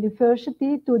Radboud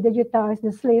University to digitize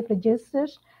the slave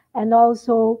registers and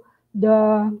also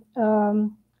the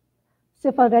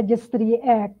Civil Registry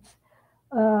Act.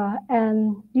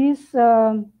 And these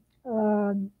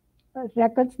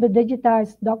records, the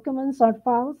digitized documents or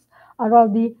files, are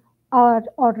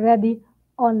already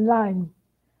online.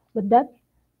 With that,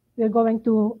 we're going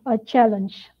to a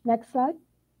challenge. Next slide.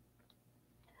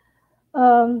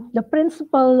 The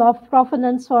principle of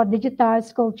provenance for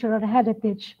digitized cultural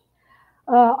heritage.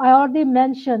 I already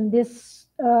mentioned these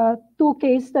two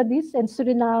case studies in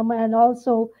Suriname and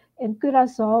also in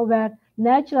Curaçao, where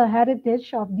natural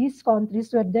heritage of these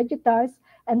countries were digitized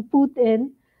and put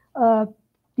in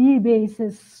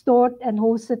databases stored and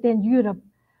hosted in Europe.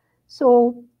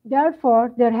 So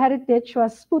therefore, their heritage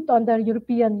was put under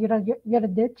European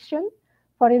jurisdiction,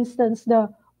 for instance, the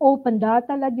open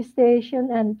data legislation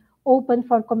and open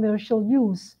for commercial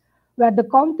use, where the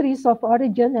countries of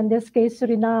origin, in this case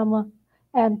Suriname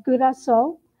and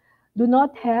Curaçao, do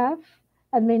not have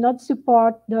and may not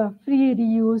support the free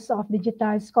reuse of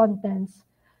digitized contents.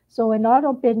 So in our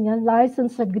opinion,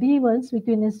 license agreements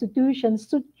between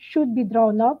institutions should be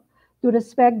drawn up to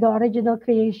respect the original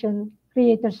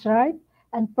creator's right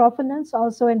and provenance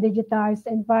also in digitized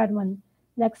environment.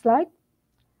 Next slide.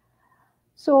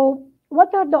 So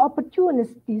what are the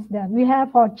opportunities then? We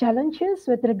have our challenges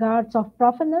with regards of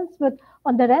provenance, but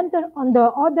on the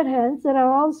other hand, there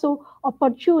are also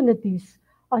opportunities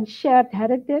on shared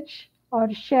heritage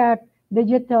or shared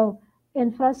digital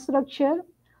infrastructure.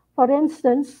 For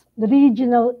instance, the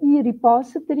regional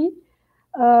e-repository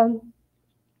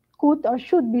could or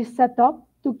should be set up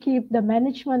to keep the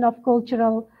management of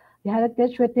cultural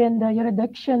heritage within the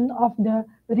jurisdiction of the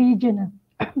region.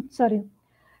 Sorry.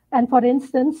 And for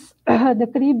instance, the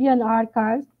Caribbean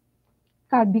Archives,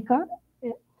 Carbica,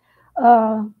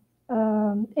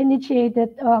 initiated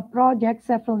a project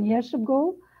several years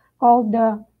ago called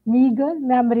the MEAGA,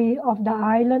 Memory of the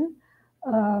Island,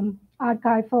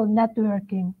 Archival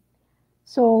Networking.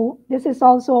 So this is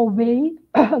also a way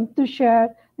to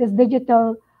share this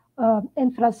digital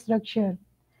infrastructure.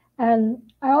 And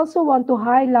I also want to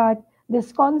highlight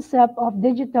this concept of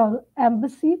digital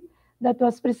embassy that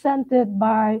was presented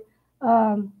by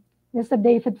Mr.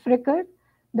 David Fricker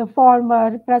the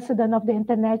former president of the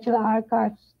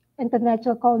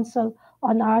International Council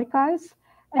on Archives,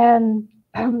 and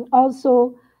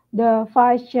also the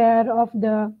vice chair of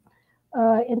the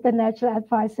International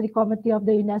Advisory Committee of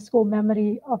the UNESCO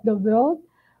Memory of the World,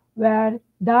 where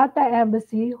data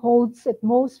embassy holds its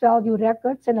most valued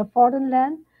records in a foreign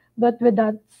land, but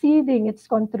without ceding its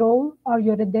control or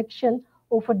jurisdiction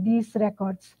over these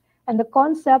records. And the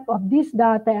concept of this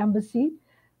data embassy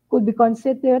could be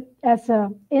considered as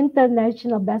an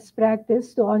international best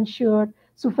practice to ensure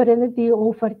sovereignty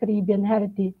over Caribbean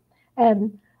heritage.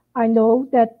 And I know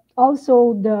that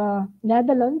also the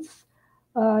Netherlands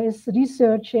is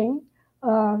researching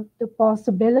the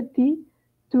possibility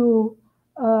to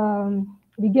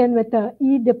begin with the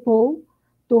e-depot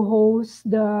to host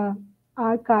the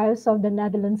archives of the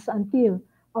Netherlands until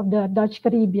of the Dutch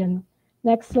Caribbean.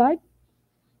 Next slide.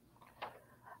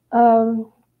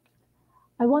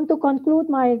 I want to conclude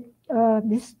my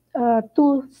these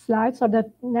two slides or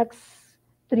the next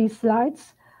 3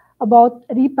 slides about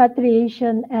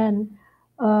repatriation and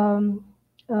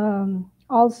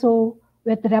also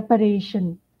with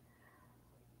reparation.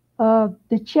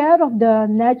 The chair of the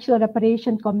National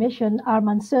Reparation Commission,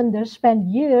 Armand Sunder, spent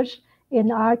years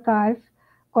in archive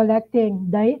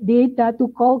collecting data to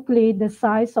calculate the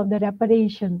size of the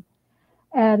reparation.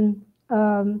 And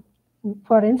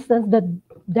for instance, the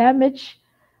damage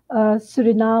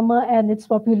Suriname and its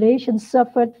population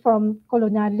suffered from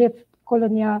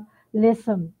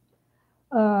colonialism.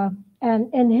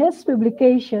 And in his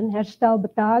publication, Herstel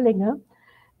Betalingen,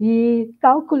 he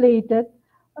calculated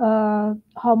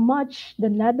how much the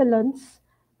Netherlands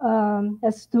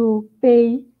has to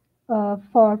pay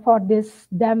for this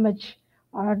damage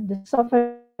or the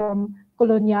suffering from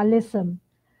colonialism.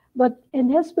 But in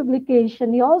his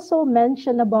publication, he also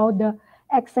mentioned about the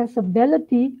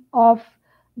accessibility of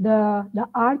the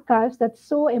archives that's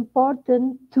so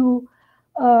important to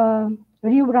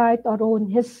rewrite our own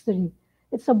history.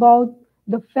 It's about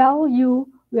the value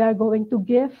we are going to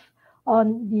give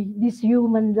on these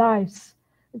human lives.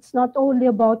 It's not only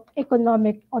about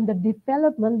economic on the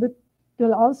development, but it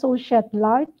will also shed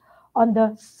light on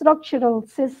the structural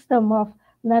system of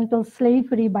mental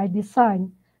slavery by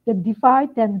design, the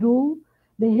divide and rule,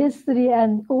 the history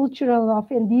and cultural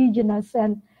of indigenous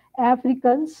and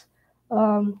Africans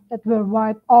that were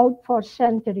wiped out for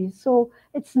centuries. So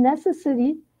it's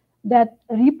necessary that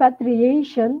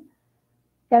repatriation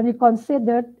can be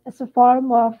considered as a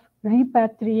form of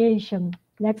repatriation.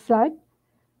 Next slide.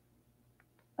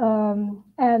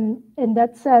 And in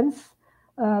that sense,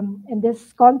 in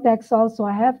this context also,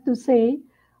 I have to say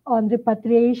on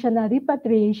repatriation and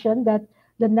repatriation that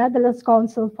the Netherlands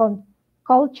Council for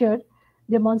Culture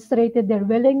demonstrated their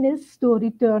willingness to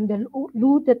return the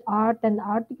looted art and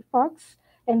artifacts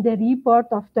in the report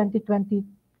of 2020.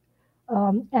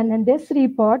 And in this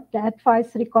report, the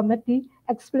advisory committee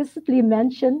explicitly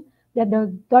mentioned that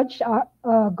the Dutch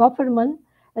government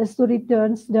has to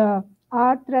return the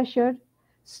art treasure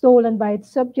stolen by its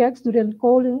subjects during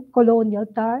colonial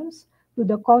times to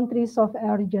the countries of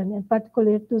origin, in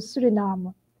particular to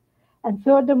Suriname. And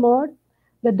furthermore,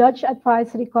 the Dutch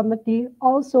Advisory Committee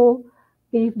also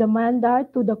gave the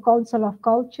mandate to the Council of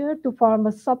Culture to form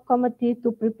a subcommittee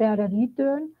to prepare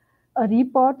a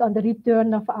report on the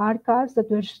return of archives that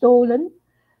were stolen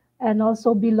and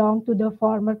also belong to the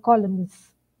former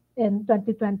colonies in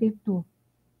 2022.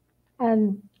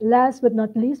 And last but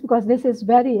not least, because this is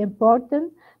very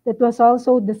important, that was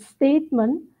also the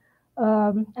statement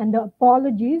and the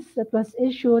apologies that was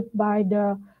issued by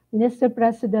the Minister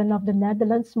President of the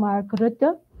Netherlands, Mark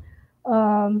Rutte,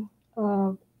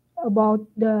 about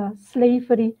the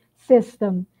slavery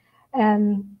system.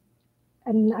 And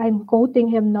I'm quoting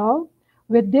him now,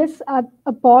 with this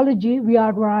apology, we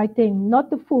are writing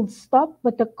not a full stop,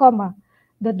 but a comma.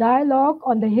 The dialogue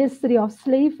on the history of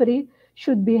slavery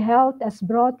should be held as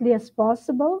broadly as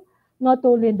possible, not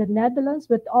only in the Netherlands,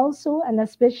 but also and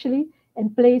especially in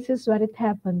places where it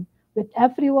happened, with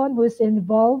everyone who is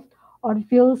involved or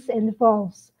feels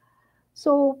involved.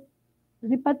 So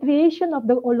repatriation of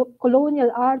the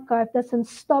colonial archive doesn't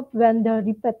stop when the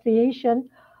repatriation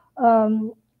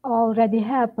already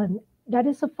happened. That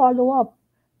is a follow-up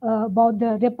about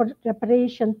the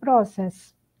reparation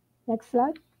process. Next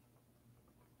slide.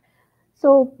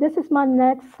 So this is my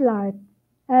next slide.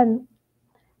 And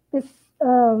this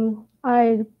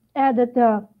I added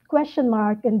a question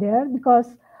mark in there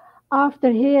because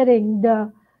after hearing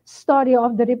the story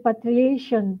of the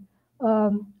repatriation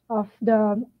of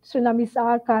the Surinamese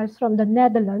archives from the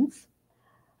Netherlands,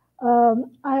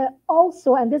 I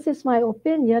also, and this is my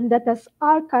opinion, that as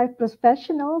archive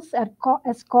professionals,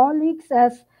 as colleagues,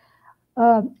 as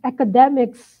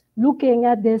academics looking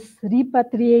at this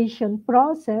repatriation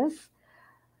process,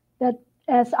 that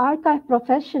as archive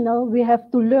professional, we have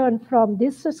to learn from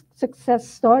this success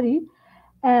story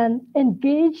and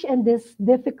engage in this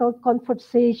difficult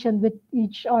conversation with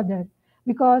each other.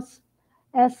 Because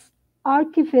as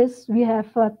archivists, we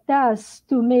have a task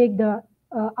to make the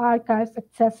archives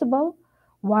accessible,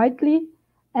 widely,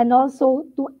 and also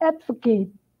to advocate.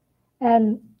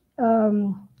 And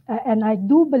I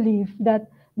do believe that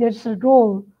there's a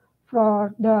role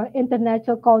for the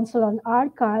International Council on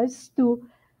Archives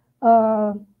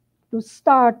uh, to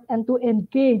start and to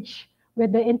engage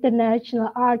with the international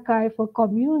archival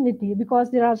community, because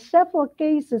there are several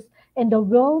cases in the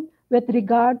world with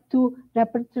regard to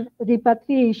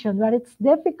repatriation where it's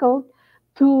difficult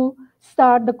to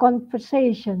start the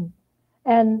conversation.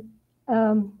 And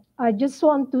I just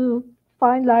want to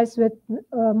finalize with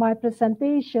my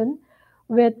presentation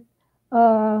with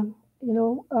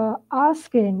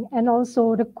asking and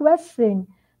also requesting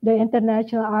the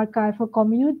international archival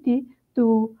community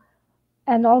to,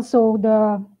 and also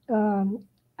the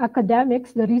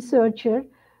academics, the researcher,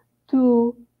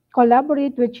 to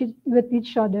collaborate with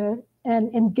each other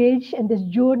and engage in this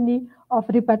journey of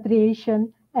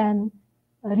repatriation and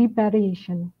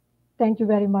reparation. Thank you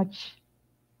very much.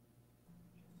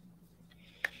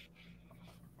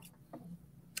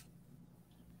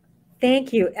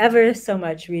 Thank you ever so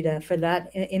much, Rita, for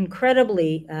that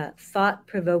incredibly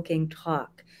thought-provoking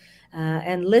talk.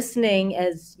 And listening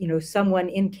as someone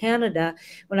in Canada,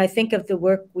 when I think of the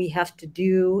work we have to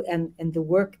do and the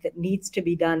work that needs to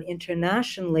be done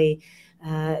internationally,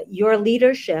 your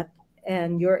leadership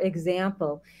and your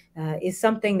example is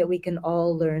something that we can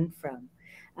all learn from.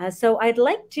 So I'd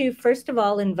like to, first of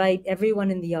all, invite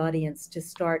everyone in the audience to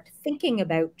start thinking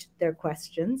about their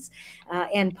questions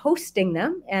and posting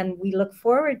them, and we look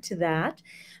forward to that.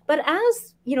 But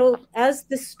as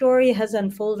the story has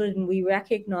unfolded and we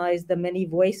recognize the many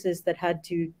voices that had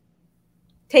to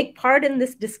take part in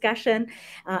this discussion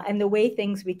and the way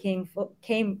things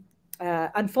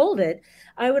unfolded,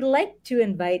 I would like to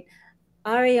invite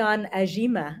Arjan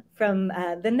Agema from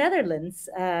the Netherlands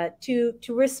to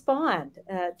respond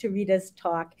to Rita's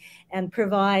talk and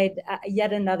provide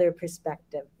yet another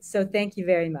perspective. So thank you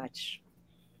very much.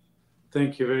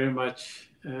 Thank you very much.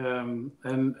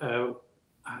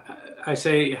 I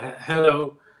say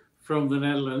hello from the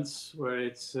Netherlands, where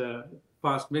it's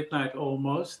past midnight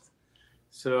almost.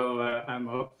 So I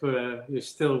hope you're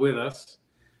still with us.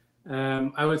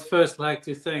 I would first like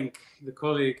to thank the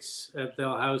colleagues at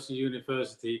Dalhousie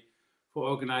University for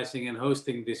organizing and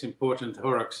hosting this important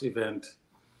Horrocks event,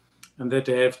 and that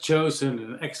they have chosen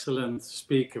an excellent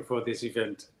speaker for this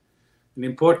event, an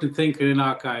important thinker in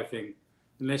archiving,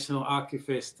 the National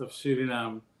Archivist of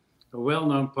Suriname, a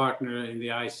well-known partner in the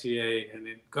ICA and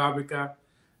in Garbica,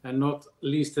 and not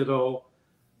least at all,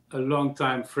 a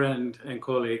long-time friend and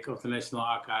colleague of the National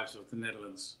Archives of the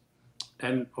Netherlands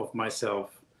and of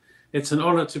myself. It's an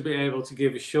honor to be able to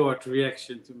give a short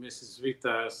reaction to Mrs.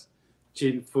 Rita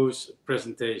Tjien Fooh's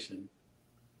presentation.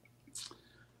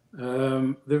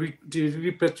 The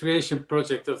repatriation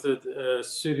project of the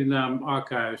Suriname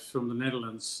Archives from the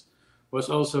Netherlands was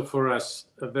also for us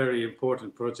a very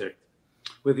important project,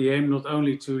 with the aim not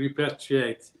only to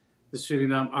repatriate the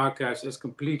Suriname Archives as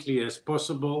completely as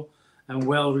possible and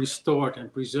well restored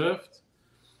and preserved,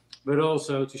 but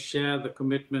also to share the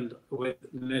commitment with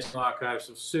the National Archives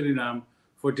of Suriname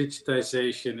for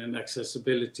digitization and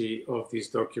accessibility of these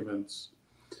documents.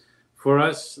 For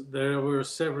us, there were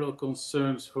several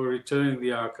concerns for returning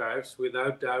the archives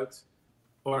without doubt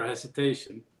or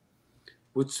hesitation.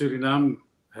 Would Suriname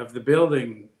have the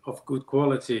building of good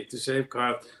quality to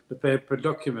safeguard the paper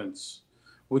documents?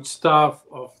 Would staff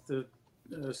of the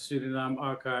Suriname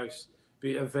archives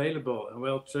be available and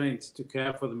well trained to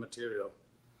care for the material?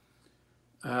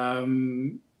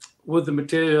 Would the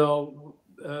material,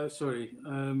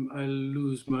 I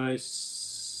lose my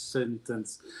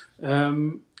sentence.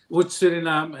 Would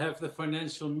Suriname have the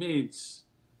financial means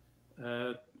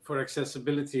for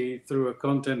accessibility through a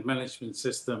content management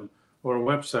system or a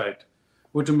website?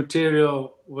 Would the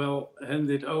material, well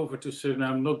handed over to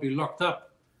Suriname, not be locked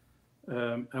up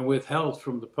and withheld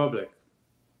from the public?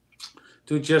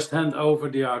 To just hand over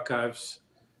the archives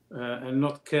and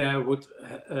not care what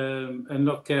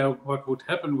would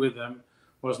happen with them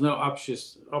was no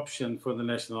option for the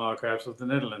National Archives of the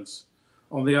Netherlands.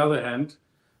 On the other hand,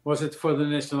 was it for the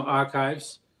National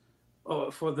Archives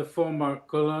or for the former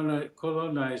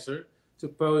colonizer to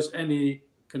pose any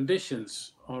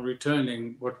conditions on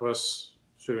returning what was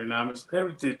Suriname's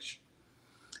heritage?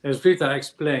 As Rita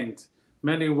explained,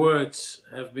 Many words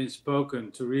have been spoken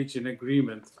to reach an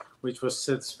agreement which was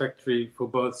satisfactory for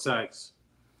both sides.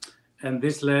 And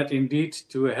this led indeed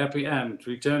to a happy end,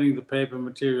 returning the paper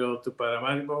material to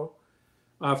Paramaribo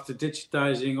after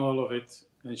digitizing all of it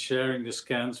and sharing the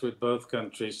scans with both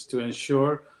countries to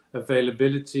ensure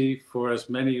availability for as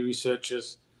many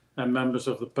researchers and members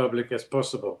of the public as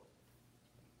possible.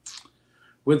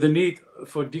 With the need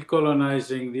for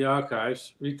decolonizing the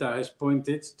archives, Rita has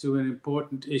pointed to an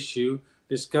important issue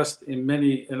discussed in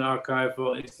many an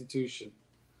archival institution.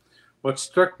 What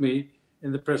struck me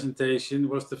in the presentation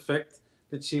was the fact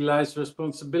that she lies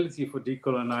responsibility for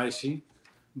decolonizing,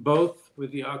 both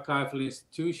with the archival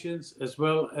institutions as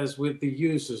well as with the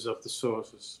users of the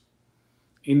sources.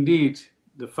 Indeed,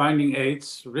 the finding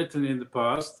aids written in the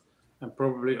past, and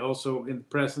probably also in the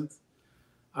present,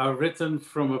 are written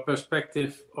from a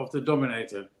perspective of the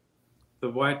dominator, the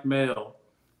white male,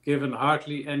 given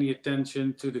hardly any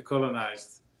attention to the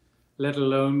colonized, let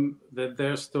alone that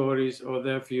their stories or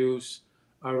their views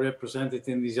are represented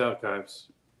in these archives.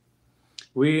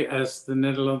 We, as the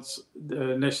Netherlands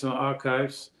National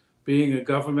Archives, being a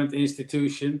government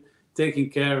institution taking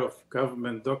care of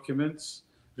government documents,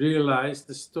 realize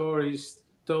the stories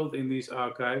told in these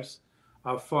archives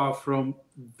are far from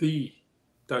the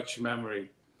Dutch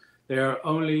memory. They are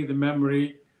only the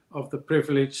memory of the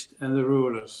privileged and the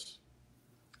rulers.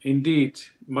 Indeed,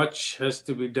 much has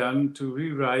to be done to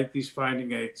rewrite these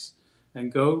finding aids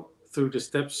and go through the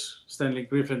steps Stanley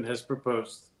Griffin has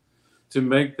proposed to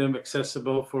make them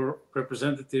accessible for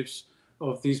representatives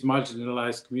of these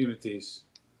marginalized communities.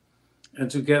 And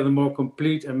to get a more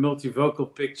complete and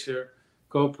multivocal picture,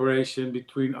 cooperation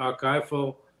between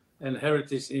archival and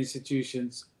heritage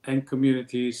institutions and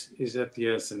communities is at the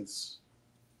essence.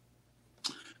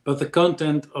 But the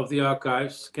content of the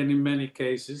archives can in many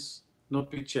cases not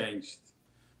be changed.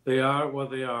 They are what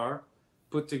they are,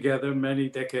 put together many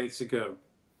decades ago.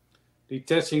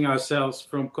 Detaching ourselves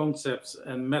from concepts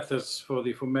and methods for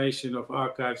the formation of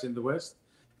archives in the West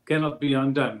cannot be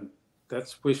undone.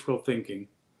 That's wishful thinking.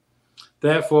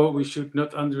 Therefore, we should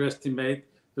not underestimate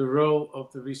the role of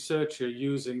the researcher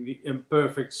using the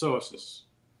imperfect sources.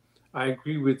 I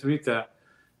agree with Rita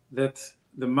that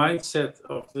the mindset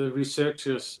of the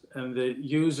researchers and the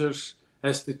users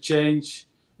has to change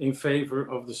in favor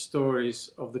of the stories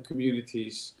of the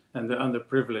communities and the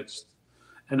underprivileged.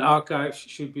 And archives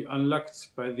should be unlocked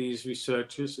by these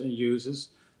researchers and users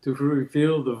to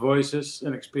reveal the voices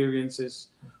and experiences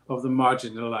of the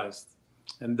marginalized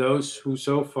and those who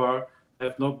so far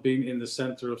have not been in the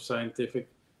center of scientific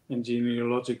and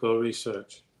genealogical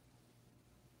research.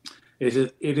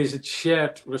 It is a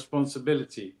shared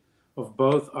responsibility of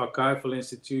both archival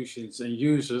institutions and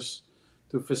users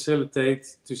to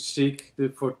facilitate, to seek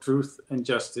for truth and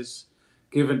justice,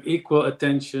 given equal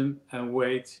attention and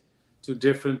weight to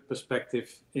different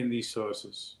perspectives in these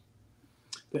sources.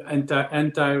 The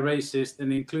anti-racist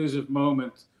and inclusive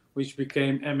movement, which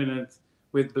became eminent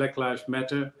with Black Lives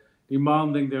Matter,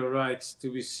 demanding their rights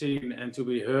to be seen and to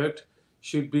be heard,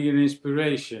 should be an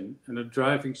inspiration and a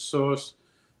driving source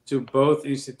to both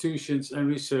institutions and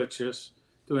researchers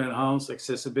to enhance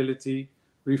accessibility,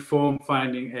 reform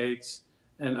finding aids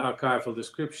and archival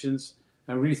descriptions,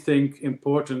 and rethink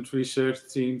important research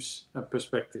themes and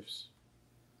perspectives.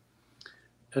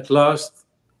 At last,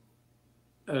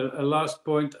 a last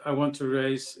point I want to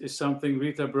raise is something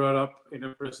Rita brought up in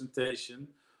her presentation.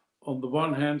 On the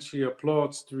one hand, she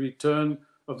applauds the return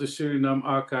of the Suriname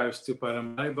archives to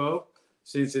Paramaribo,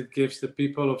 since it gives the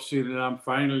people of Suriname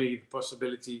finally the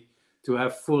possibility to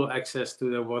have full access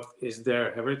to what is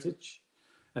their heritage.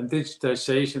 And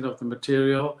digitization of the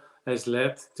material has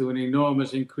led to an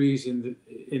enormous increase in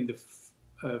the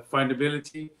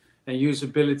findability and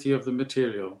usability of the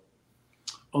material.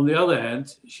 On the other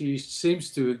hand, she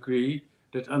seems to agree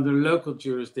that under local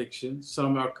jurisdiction,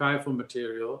 some archival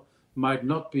material might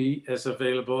not be as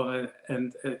available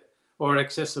or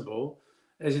accessible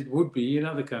as it would be in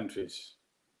other countries.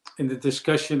 In the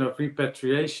discussion of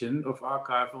repatriation of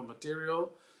archival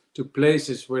material to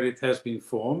places where it has been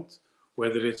formed,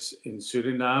 whether it's in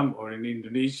Suriname or in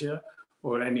Indonesia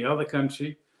or any other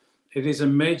country, it is a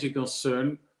major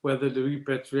concern whether the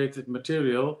repatriated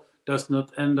material does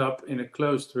not end up in a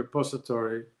closed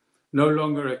repository, no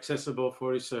longer accessible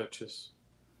for researchers.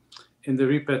 In the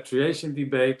repatriation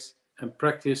debate and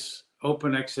practice,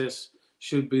 open access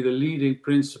should be the leading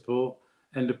principle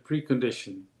and the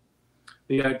precondition.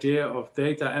 The idea of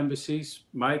data embassies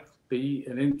might be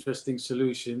an interesting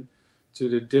solution to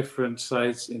the different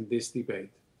sides in this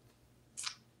debate.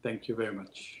 Thank you very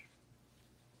much.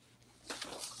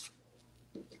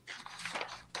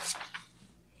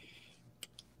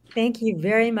 Thank you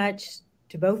very much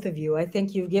to both of you. I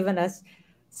think you've given us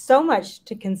so much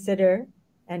to consider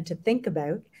and to think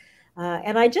about.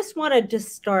 And I just wanted to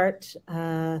start,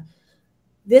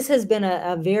 this has been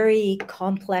a very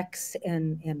complex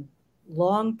and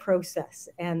long process,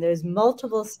 and there's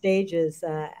multiple stages,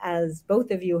 as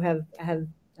both of you have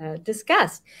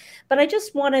discussed. But I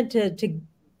just wanted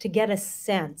to get a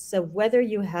sense of whether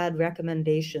you had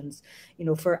recommendations,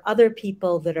 for other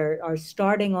people that are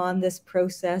starting on this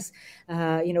process.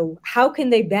 How can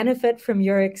they benefit from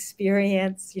your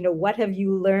experience? What have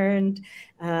you learned?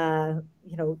 That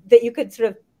you could sort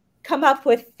of come up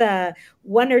with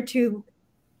one or two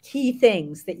key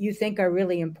things that you think are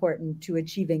really important to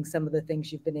achieving some of the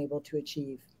things you've been able to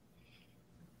achieve.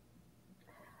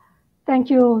 Thank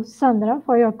you, Sandra,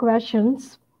 for your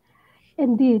questions.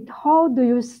 Indeed, how do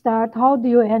you start? How do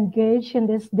you engage in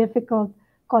these difficult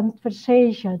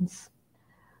conversations?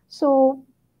 So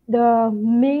the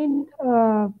main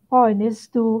point is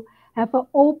to have an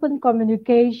open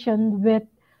communication with,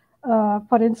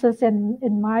 for instance,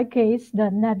 in my case,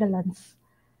 the Netherlands.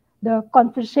 The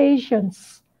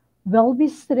conversations will be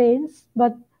strange,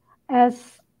 but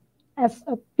as a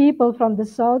people from the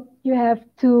South, you have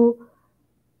to,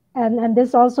 and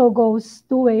this also goes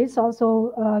two ways,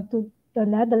 also to the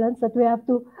Netherlands, that we have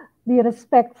to be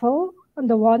respectful on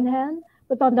the one hand,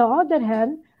 but on the other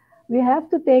hand, we have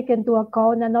to take into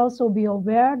account and also be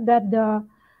aware that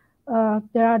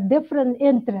there are different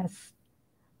interests.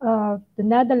 The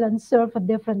Netherlands serve a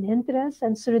different interest,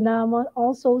 and Suriname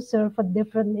also serve a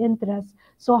different interest.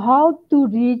 So how to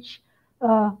reach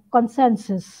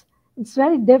consensus? It's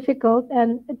very difficult,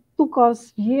 and it took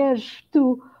us years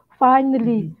to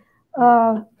finally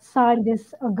sign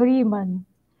this agreement.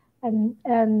 And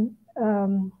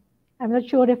I'm not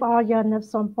sure if Arjan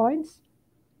has some points,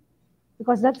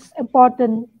 because that's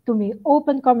important to me.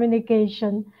 Open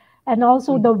communication, and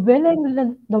also the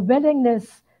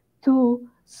willingness to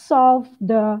solve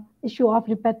the issue of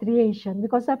repatriation,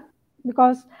 because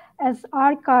as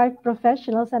archive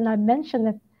professionals, and I mentioned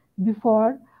it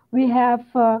before, we have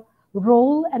a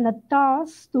role and a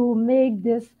task to make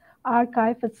this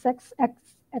archive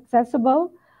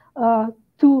accessible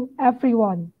to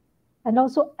everyone, and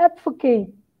also advocate.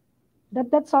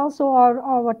 That's also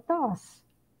our task.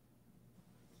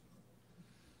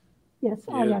 Yes,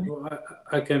 Arjan. Yeah,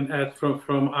 I can add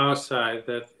from our side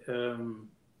that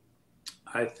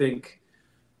I think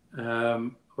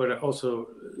what I also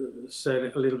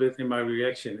said a little bit in my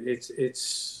reaction.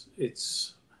 It's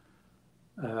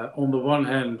on the one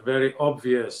hand very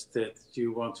obvious that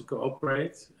you want to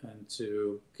cooperate and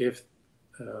to give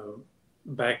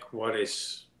back what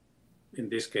is, in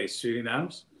this case,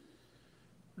 Suriname's.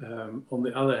 On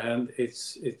the other hand,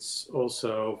 it's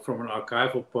also from an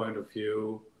archival point of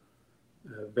view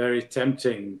very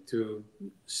tempting to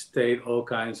state all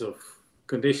kinds of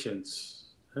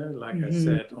conditions, like I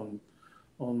said, on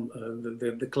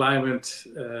the climate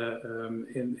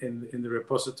in the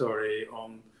repository,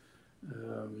 on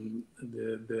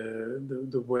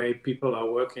the way people are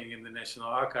working in the National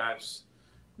Archives,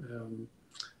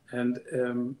 and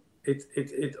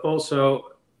it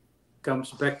also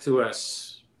comes back to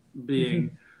us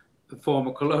being a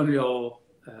former colonial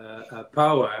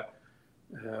power.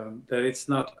 That it's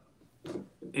not,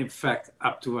 in fact,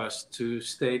 up to us to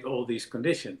state all these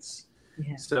conditions.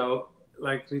 Yeah. So,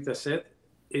 like Rita said,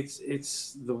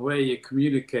 it's the way you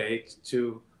communicate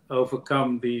to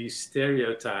overcome these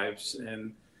stereotypes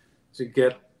and to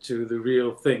get to the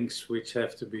real things which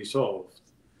have to be solved.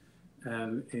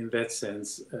 And in that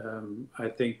sense, I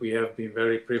think we have been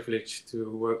very privileged to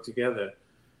work together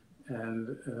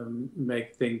and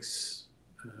make things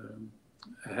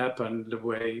happen the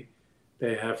way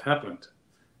they have happened.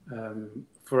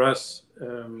 For us,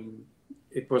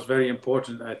 it was very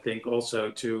important, I think, also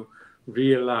to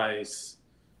realize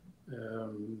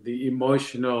the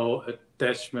emotional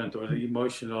attachment or the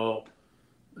emotional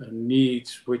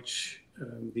needs which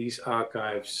these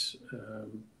archives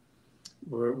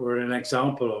were an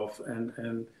example of.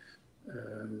 And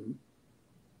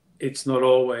it's not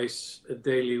always a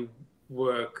daily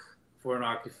work for an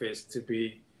archivist to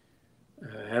be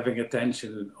having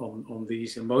attention on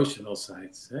these emotional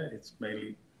sides. It's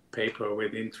mainly paper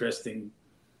with interesting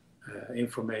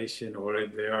information, or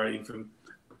there are even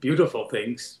beautiful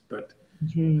things. But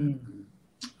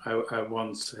I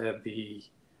once had the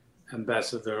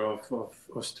ambassador of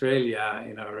Australia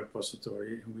in our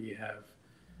repository, and we have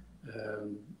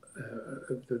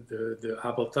the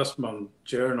Abel Tasman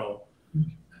journal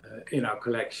in our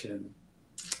collection.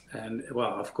 And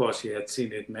well, of course, he had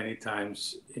seen it many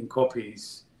times in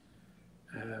copies.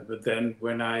 But then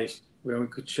when I when we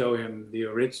could show him the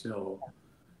original,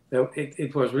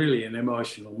 it was really an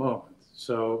emotional moment.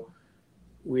 So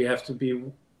we have to be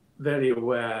very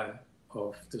aware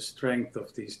of the strength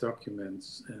of these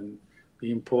documents and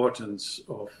the importance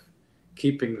of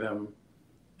keeping them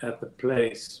at the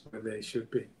place where they should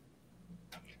be.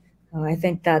 Oh, I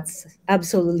think that's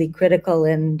absolutely critical.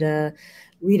 And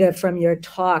Rita, from your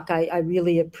talk, I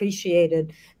really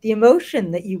appreciated the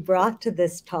emotion that you brought to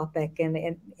this topic. And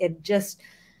it just,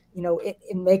 you know, it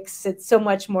makes it so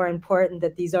much more important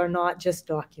that these are not just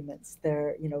documents.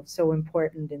 They're, you know, so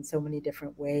important in so many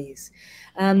different ways.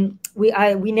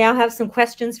 We now have some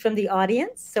questions from the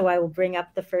audience, so I will bring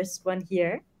up the first one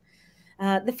here.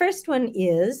 The first one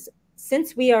is,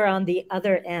 since we are on the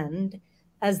other end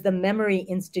as the memory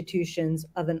institutions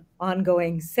of an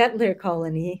ongoing settler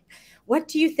colony, what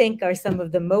do you think are some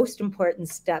of the most important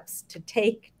steps to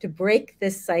take to break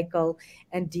this cycle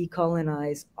and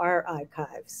decolonize our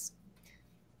archives?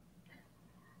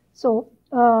 So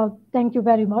thank you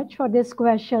very much for these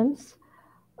questions.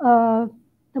 The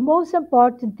most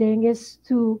important thing is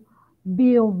to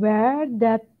be aware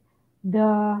that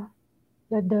the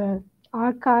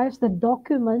archives, the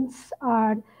documents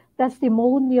are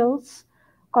testimonials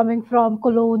coming from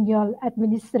colonial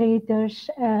administrators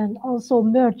and also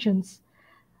merchants.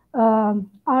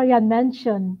 Arjan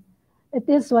mentioned, it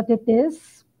is what it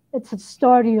is. It's a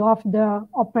story of the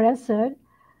oppressor.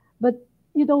 But,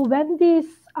 you know, when these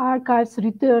archives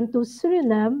return to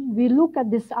Suriname, we look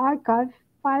at this archive,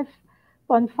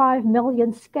 5.5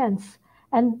 million scans.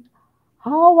 And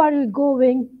how are we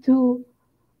going to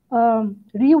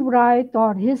rewrite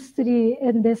our history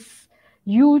in this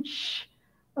huge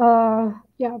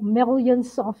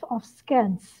millions of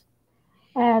scans?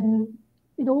 And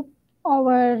you know,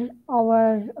 our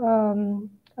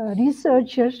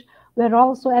researchers were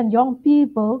also, and young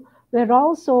people were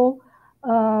also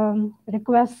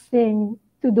requesting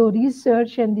to do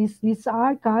research in these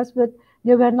archives, but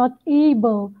they were not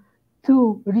able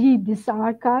to read these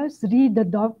archives, read the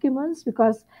documents,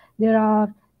 because there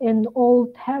are in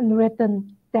old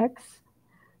handwritten texts.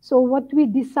 So what we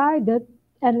decided,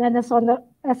 and as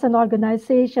an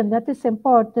organization, that is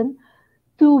important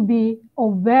to be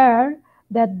aware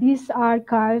that these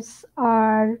archives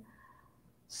are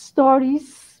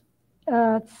stories,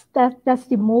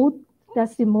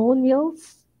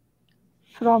 testimonials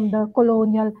from the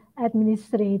colonial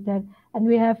administrator. And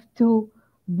we have to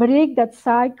break that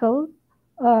cycle,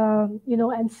 you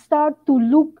know, and start to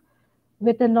look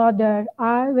with another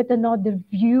eye, with another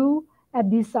view at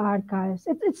these archives.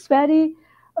 It's very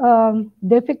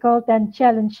difficult and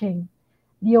challenging,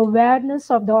 the awareness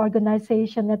of the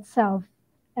organization itself.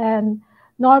 And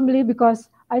normally, because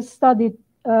I studied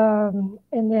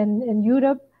in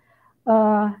Europe,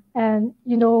 and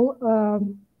you know,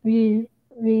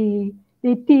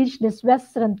 they teach this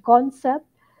Western concept,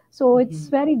 so it's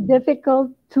very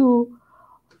difficult to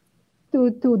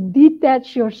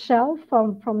detach yourself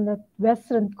from the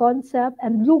Western concept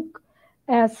and look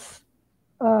as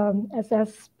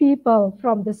people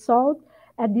from the South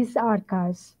at these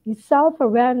archives. The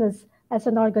self-awareness as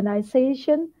an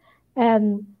organization,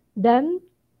 and then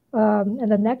and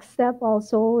the next step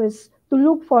also is to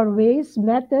look for ways,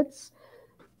 methods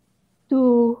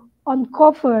to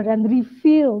uncover and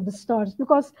reveal the stories,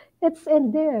 because it's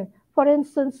in there. For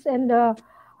instance, in the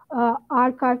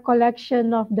archive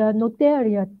collection of the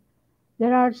Notariate,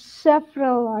 there are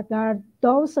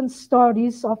dozens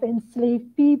stories of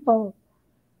enslaved people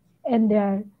in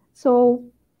there. So,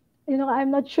 you know,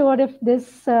 I'm not sure if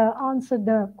this answered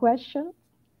the question.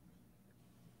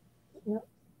 Yeah.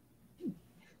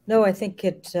 No, I think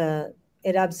it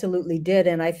absolutely did.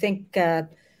 And I think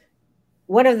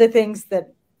one of the things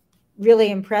that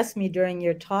really impressed me during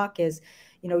your talk is,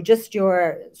 you know, just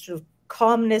your sort of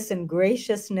calmness and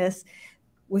graciousness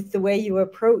with the way you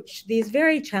approach these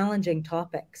very challenging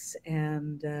topics.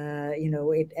 And, you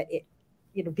know,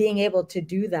 you know, being able to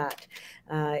do that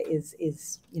is,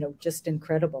 you know, just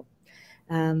incredible.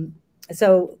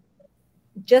 So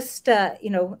just, you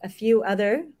know, a few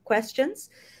other questions.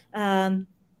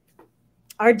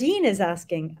 Ardeen is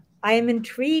asking, I am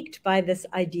intrigued by this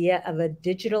idea of a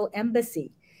digital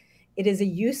embassy. It is a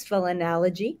useful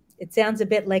analogy. It sounds a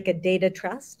bit like a data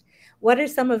trust. What are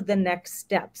some of the next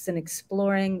steps in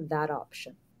exploring that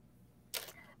option?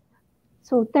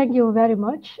 So thank you very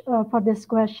much for this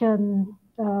question,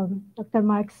 Dr.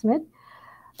 Mike Smith.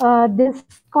 This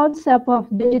concept of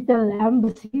digital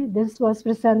embassy, this was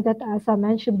presented, as I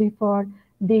mentioned before,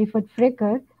 David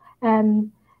Fricker,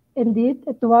 and indeed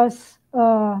it was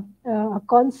a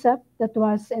concept that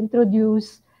was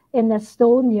introduced in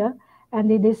Estonia, and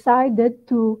they decided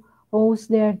to host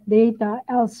their data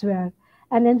elsewhere.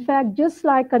 And in fact, just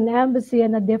like an embassy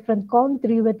in a different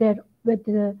country with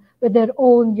their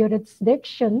own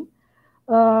jurisdiction,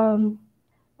 that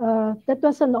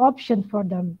was an option for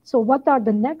them. So what are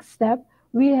the next steps?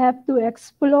 We have to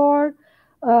explore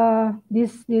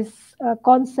this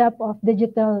concept of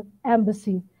digital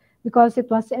embassy, because it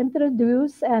was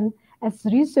introduced, and as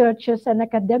researchers and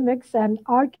academics and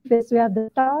archivists, we have the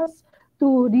task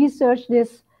to research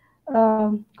this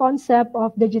concept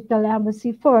of digital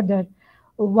embassy further.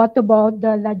 What about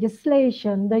the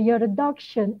legislation, the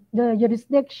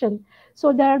jurisdiction?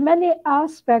 So there are many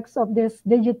aspects of this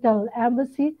digital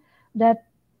embassy that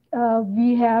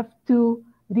we have to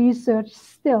research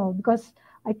still, because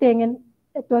I think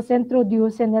it was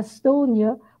introduced in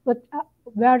Estonia, but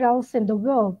where else in the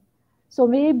world? So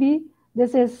maybe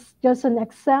this is just an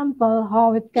example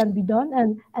how it can be done,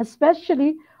 and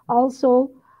especially also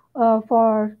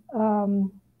for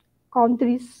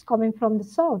countries coming from the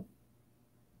south.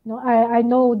 No, I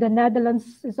know the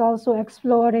Netherlands is also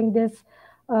exploring this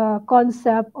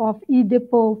concept of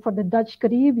e-depot for the Dutch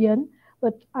Caribbean,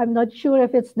 but I'm not sure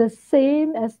if it's the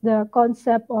same as the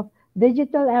concept of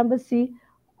digital embassy,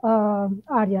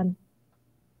 Arjan.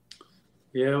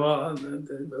 Yeah, well,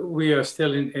 we are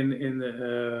still in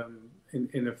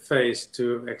a phase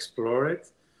to explore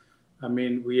it. I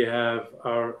mean, we have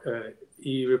our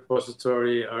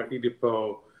e-repository, our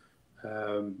e-depot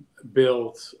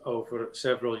built over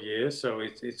several years, so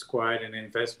it's quite an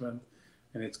investment,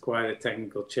 and it's quite a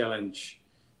technical challenge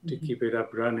to keep it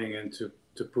up running and to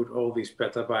put all these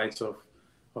petabytes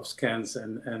of scans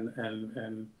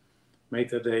and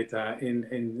metadata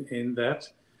in that.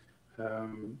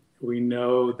 We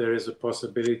know there is a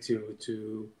possibility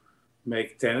to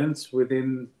make tenants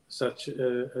within such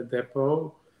a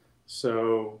depot,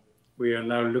 so we are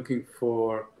now looking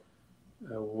for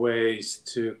ways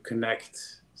to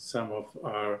connect some of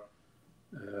our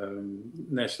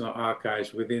national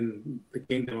archives within the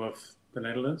Kingdom of the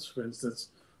Netherlands. For instance,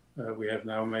 we have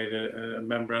now made a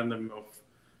memorandum of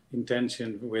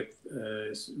intention with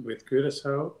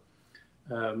Curaçao.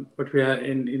 But we are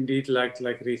indeed, like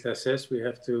Rita says, we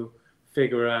have to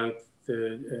figure out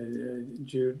the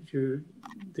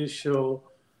judicial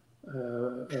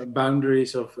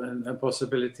boundaries of and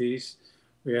possibilities.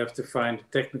 We have to find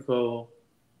technical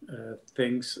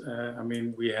things. I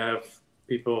mean, we have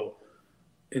people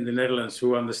in the Netherlands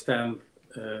who understand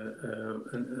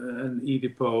an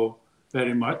e-depot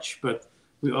very much, but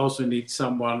we also need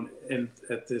someone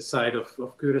at the side of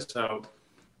Curaçao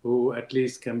who at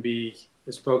least can be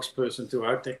a spokesperson to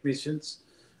our technicians.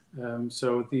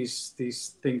 So these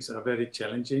things are very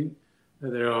challenging.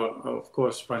 There are, of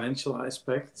course, financial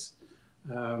aspects,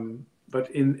 but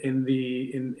in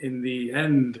the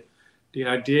end, the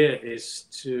idea is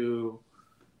to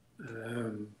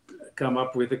come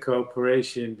up with a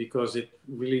cooperation, because it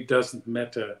really doesn't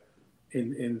matter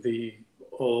in the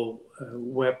all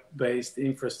web-based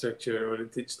infrastructure or the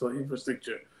digital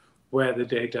infrastructure where the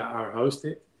data are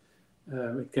hosted.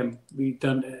 It can be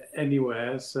done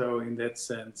anywhere, so in that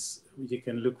sense, you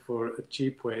can look for a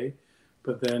cheap way,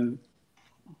 but then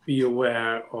be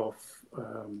aware of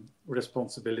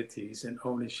responsibilities and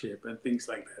ownership and things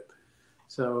like that.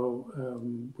 So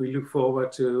we look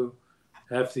forward to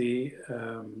have the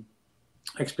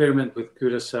experiment with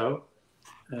Curaçao,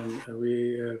 and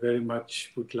we very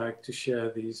much would like to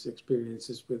share these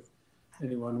experiences with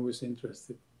anyone who is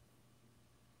interested.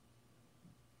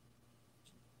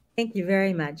 Thank you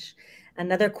very much.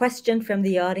 Another question from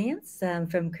the audience,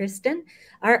 from Kristen.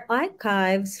 Are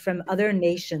archives from other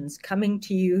nations coming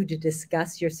to you to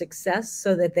discuss your success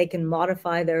so that they can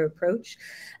modify their approach,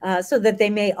 so that they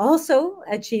may also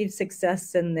achieve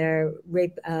success in their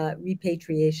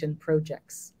repatriation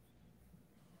projects?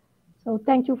 So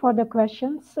thank you for the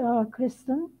questions,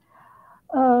 Kristen.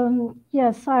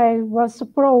 Yes, I was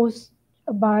approached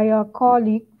by a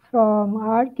colleague from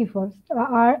Archivists,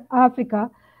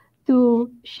 Africa, to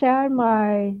share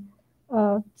my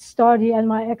story and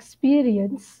my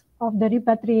experience of the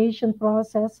repatriation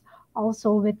process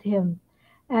also with him.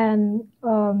 And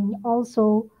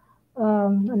also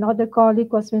another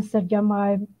colleague was Mr.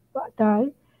 Jamai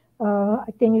Batai,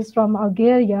 I think he's from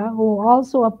Algeria, who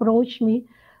also approached me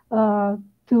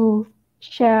to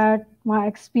share my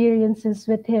experiences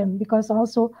with him, because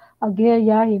also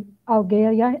Algeria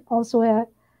also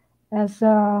has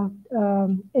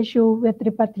an issue with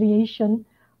repatriation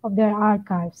of their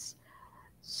archives.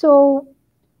 So,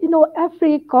 you know,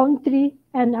 every country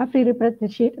and every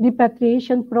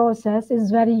repatriation process is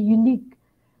very unique.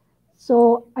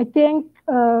 So I think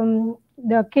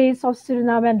the case of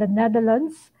Suriname and the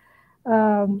Netherlands,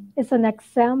 is an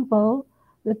example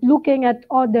that looking at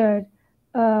other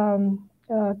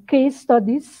case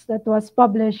studies that was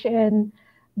published in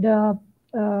the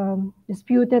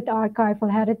Disputed Archival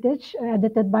Heritage,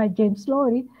 edited by James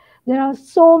Lowry. There are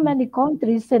so many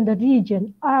countries in the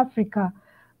region, Africa,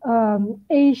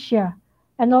 Asia,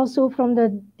 and also from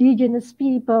the indigenous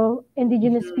people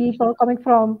coming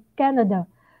from Canada.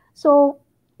 So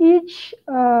each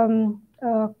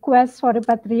quest for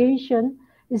repatriation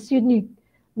is unique.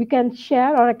 We can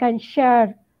share, or I can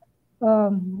share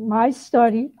my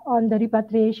story on the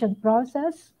repatriation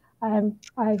process.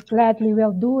 I gladly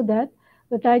will do that.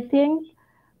 But I think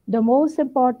the most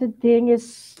important thing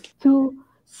is to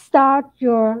start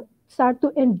to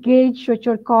engage with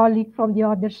your colleague from the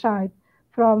other side,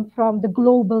 from the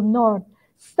global north.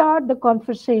 Start the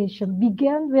conversation.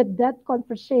 Begin with that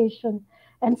conversation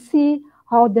and see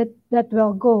how that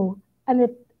will go. And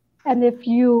if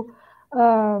you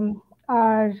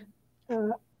are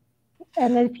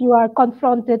and if you are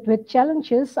confronted with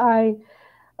challenges, I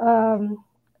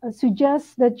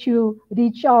suggest that you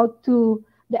reach out to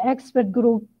the expert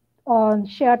group on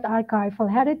shared archival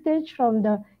heritage from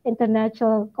the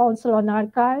International Council on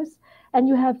Archives. And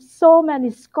you have so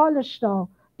many scholars now,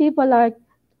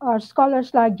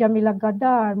 scholars like Jamila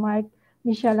Gadar,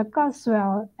 Michelle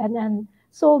Caswell, and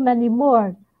so many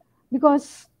more.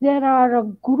 Because there are a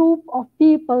group of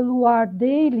people who are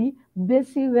daily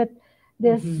busy with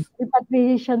this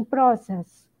repatriation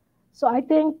process. So I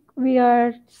think we are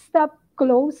a step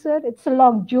closer. It's a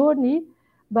long journey,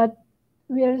 but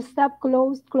we are a step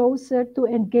closer to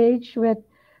engage with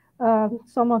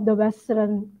some of the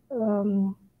Western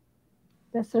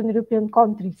European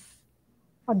countries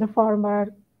or the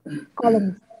former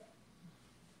colonies.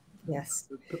 Yes,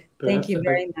 thank you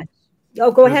very much.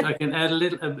 Oh, go ahead. I can add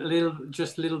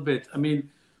just a little bit. I mean,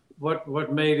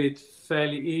 what made it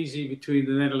fairly easy between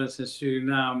the Netherlands and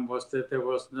Suriname was that there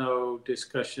was no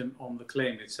discussion on the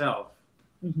claim itself.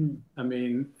 I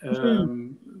mean,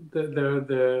 the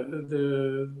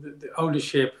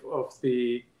ownership of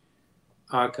the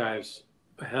archives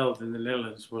held in the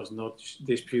Netherlands was not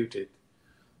disputed.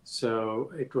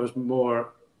 So it was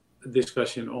more a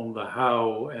discussion on the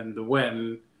how and the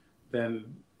when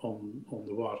than on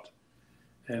the what.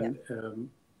 And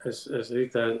as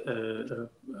Rita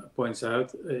points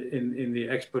out, in the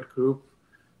expert group,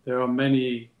 there are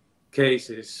many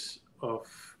cases of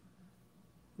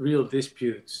real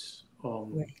disputes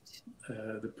on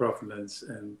the provenance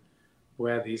and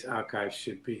where these archives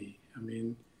should be. I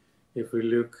mean, if we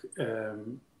look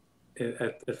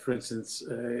at for instance,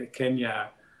 Kenya,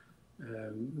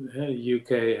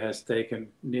 UK has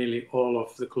taken nearly all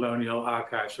of the colonial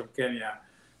archives from Kenya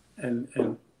and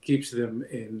keeps them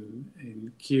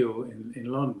in Kew in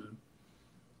London.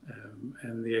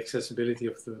 And the accessibility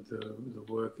of the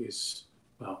work is,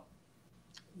 well,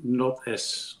 not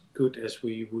as good as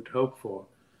we would hope for.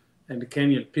 And the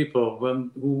Kenyan people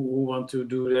who want to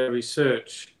do their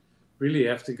research really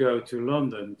have to go to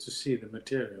London to see the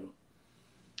material.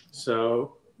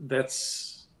 So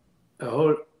that's a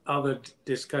whole other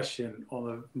discussion on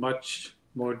a much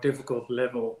more difficult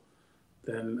level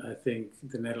than I think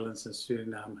the Netherlands and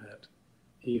Suriname had,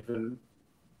 even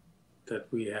that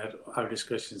we had our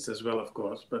discussions as well, of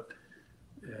course. But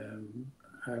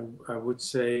I would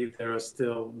say there are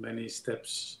still many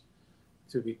steps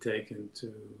to be taken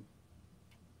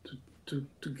to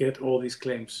get all these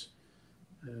claims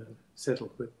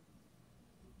settled with.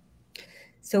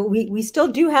 So we still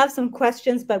do have some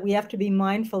questions, but we have to be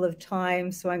mindful of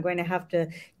time. So I'm going to have to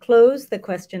close the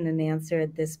question and answer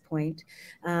at this point.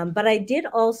 But I did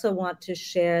also want to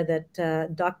share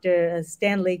that Dr.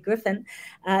 Stanley Griffin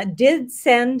did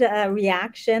send a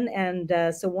reaction and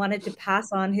so wanted to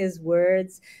pass on his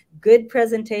words. Good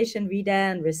presentation, Rita,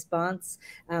 and response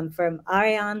from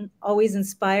Arjan. Always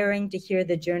inspiring to hear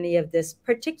the journey of this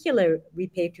particular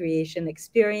repatriation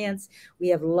experience. We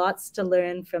have lots to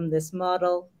learn from this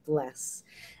model. Bless.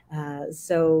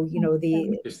 So, you know,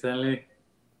 the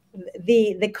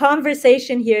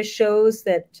conversation here shows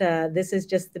that this is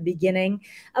just the beginning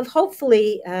of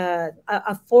hopefully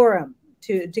a forum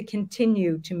to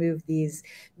continue to move these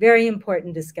very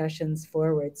important discussions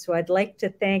forward. So I'd like to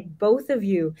thank both of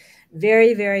you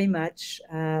very, very much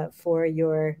for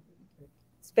your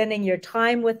spending your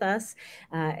time with us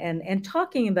and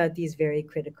talking about these very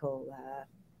critical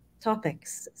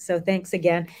topics. So thanks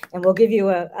again. And we'll give you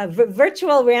a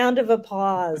virtual round of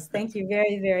applause. Thank you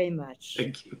very, very much.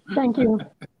 Thank you. Thank you.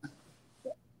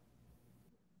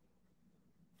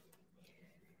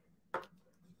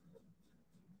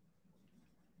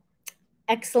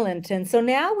 Excellent. And so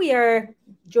now we are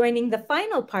joining the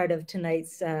final part of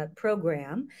tonight's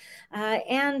program,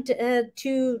 and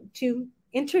to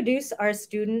introduce our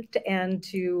student and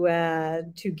to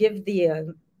give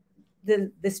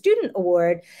the student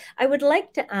award, I would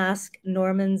like to ask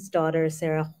Norman's daughter,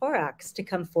 Sarah Horrocks, to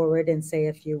come forward and say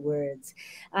a few words.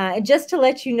 And just to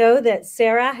let you know that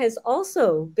Sarah has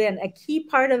also been a key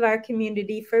part of our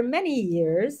community for many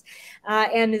years,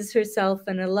 and is herself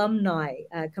an alumni,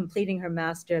 completing her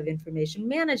Master of Information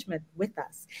Management with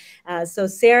us. So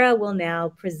Sarah will now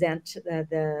present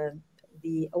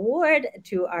the award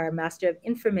to our Master of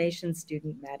Information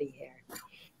student, Maddie Hare.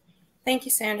 Thank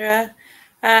you, Sandra.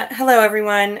 Hello,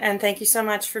 everyone, and thank you so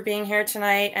much for being here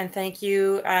tonight, and thank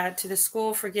you to the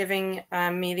school for giving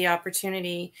me the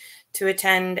opportunity to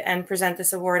attend and present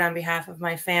this award on behalf of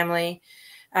my family.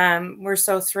 We're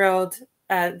so thrilled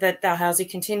that Dalhousie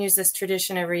continues this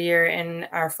tradition every year in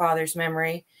our father's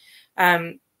memory.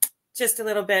 Just a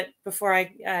little bit before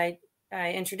I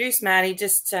introduce Maddie,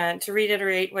 just to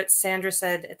reiterate what Sandra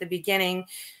said at the beginning.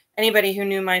 Anybody who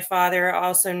knew my father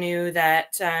also knew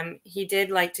that he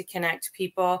did like to connect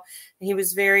people. He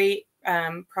was very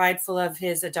prideful of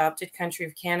his adopted country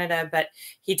of Canada, but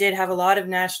he did have a lot of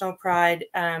national pride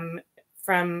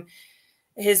from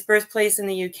his birthplace in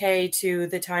the UK to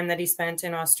the time that he spent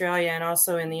in Australia and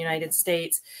also in the United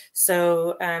States.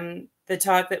 So the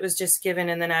talk that was just given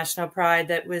in the National Pride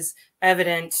that was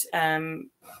evident in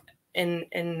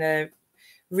the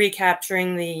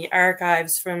recapturing the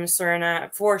archives from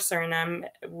Suriname for Suriname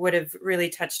would have really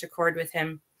touched a chord with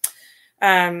him.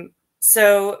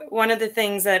 So one of the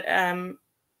things that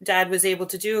Dad was able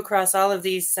to do across all of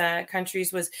these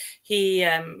countries was he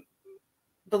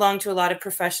belonged to a lot of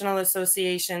professional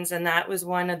associations, and that was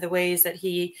one of the ways that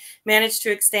he managed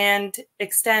to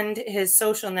extend his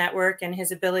social network and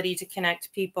his ability to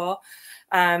connect people.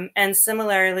 And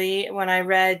similarly, when I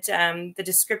read the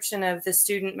description of the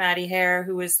student Maddie Hare,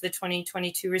 who was the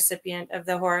 2022 recipient of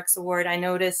the Horrocks Award, I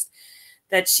noticed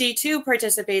that she too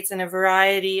participates in a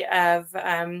variety of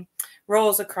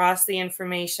roles across the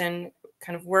information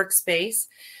kind of workspace.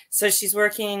 So she's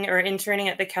working or interning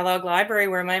at the Kellogg Library,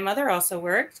 where my mother also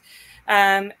worked.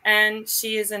 And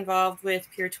she is involved with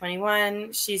Peer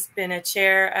 21. She's been a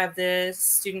chair of the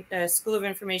School of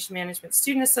Information Management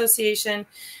Student Association.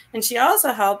 And she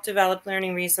also helped develop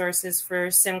learning resources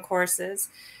for SIM courses.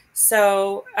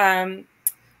 So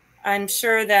I'm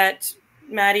sure that,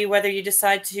 Maddie, whether you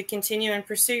decide to continue and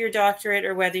pursue your doctorate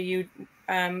or whether you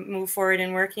move forward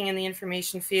in working in the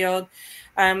information field,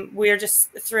 we are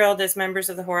just thrilled as members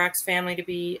of the Horrocks family to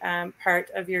be part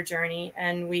of your journey.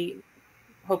 And we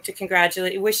hope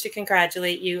to wish to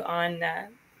congratulate you on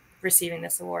receiving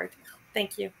this award.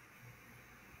 Thank you.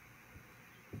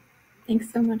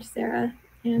 Thanks so much, Sarah,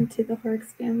 and to the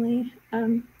Horrocks family,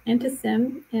 and to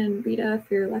Sim and Rita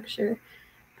for your lecture.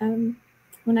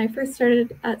 When I first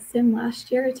started at Sim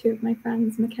last year, two of my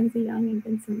friends, Mackenzie Young and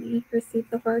Vincent Lee, received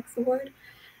the Horrocks Award.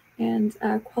 And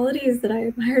qualities that I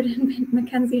admired in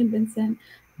Mackenzie and Vincent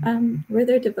were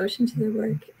their devotion to their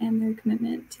work and their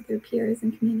commitment to their peers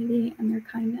and community and their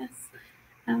kindness.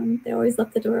 They always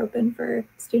left the door open for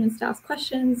students to ask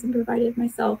questions and provided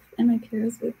myself and my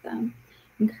peers with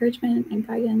encouragement and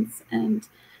guidance and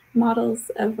models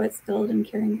of what skilled and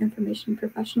caring information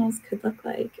professionals could look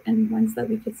like and ones that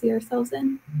we could see ourselves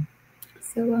in.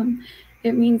 So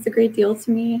it means a great deal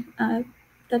to me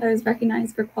that I was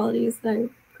recognized for qualities that I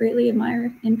greatly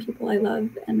admire in people I love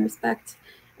and respect.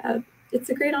 It's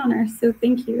a great honor, so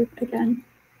thank you again.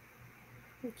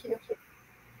 Thank you.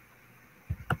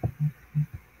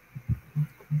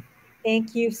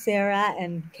 Thank you, Sarah,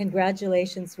 and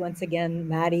congratulations once again,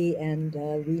 Maddie. And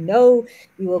we know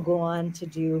you will go on to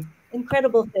do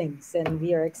incredible things, and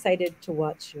we are excited to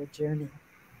watch your journey.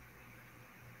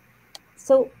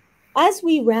 So as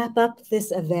we wrap up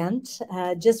this event,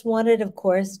 just wanted, of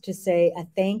course, to say a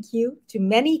thank you to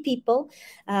many people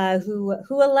who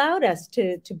allowed us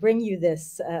to bring you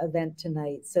this event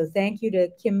tonight. So thank you to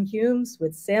Kim Humes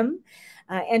with SIM,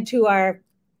 and to our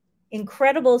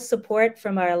incredible support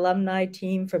from our alumni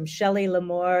team, from Shelley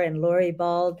Lamore and Lori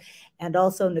Bald, and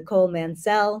also Nicole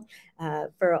Mansell,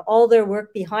 for all their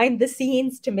work behind the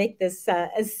scenes to make this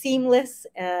as seamless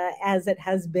as it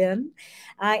has been.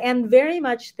 And very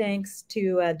much thanks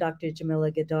to Dr.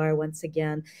 Jamila Gadar once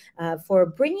again for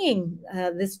bringing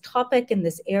this topic in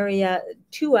this area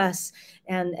to us,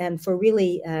 and for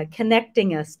really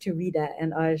connecting us to Rita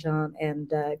and Arjan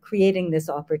and creating this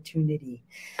opportunity.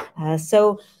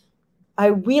 So I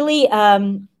really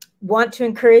want to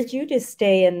encourage you to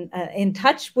stay in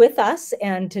touch with us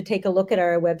and to take a look at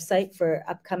our website for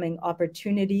upcoming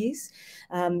opportunities.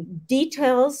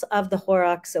 Details of the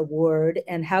Horrocks Award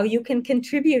and how you can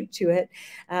contribute to it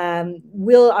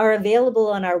are available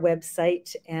on our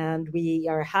website, and we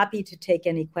are happy to take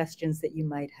any questions that you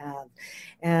might have.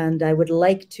 And I would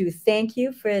like to thank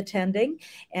you for attending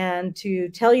and to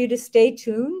tell you to stay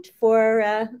tuned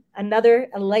for another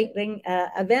enlightening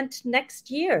event next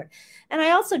year. And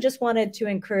I also just wanted to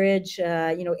encourage,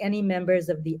 any members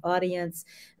of the audience,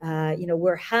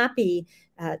 we're happy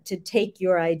to take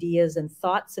your ideas and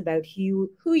thoughts about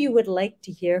who you would like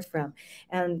to hear from.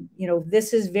 And,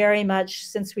 this is very much,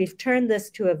 since we've turned this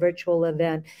to a virtual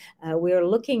event, we're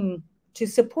looking to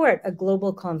support a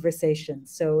global conversation.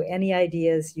 So any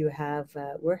ideas you have,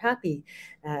 we're happy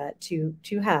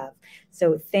to have.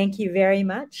 So thank you very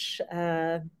much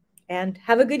and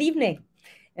have a good evening.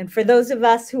 And for those of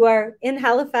us who are in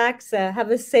Halifax,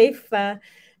 have a safe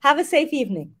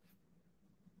evening.